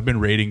them because I've been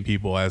rating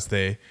people as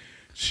they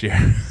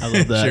share. I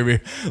love that. share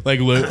beer. Like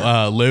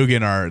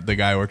Logan, the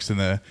guy who works in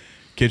the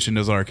kitchen,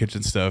 does all our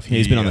kitchen stuff.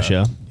 He's been on the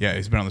show. Yeah,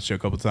 he's been on the show a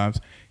couple times.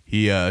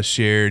 He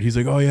shared. He's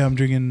like, "Oh yeah, I'm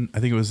drinking. I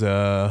think it was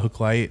Hook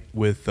Light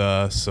with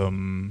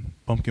some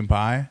pumpkin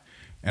pie."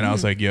 And I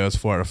was like, "Yo, it's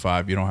 4 out of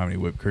 5. You don't have any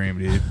whipped cream,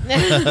 dude." Like,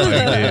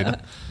 dude,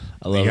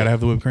 I love you gotta it. have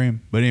the whipped cream.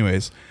 But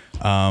anyways,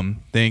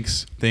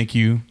 thank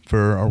you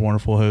for our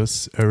wonderful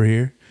hosts over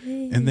here,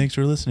 and thanks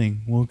for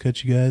listening. We'll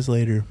catch you guys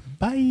later.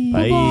 Bye.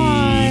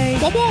 Bye.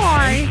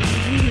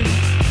 Bye-bye.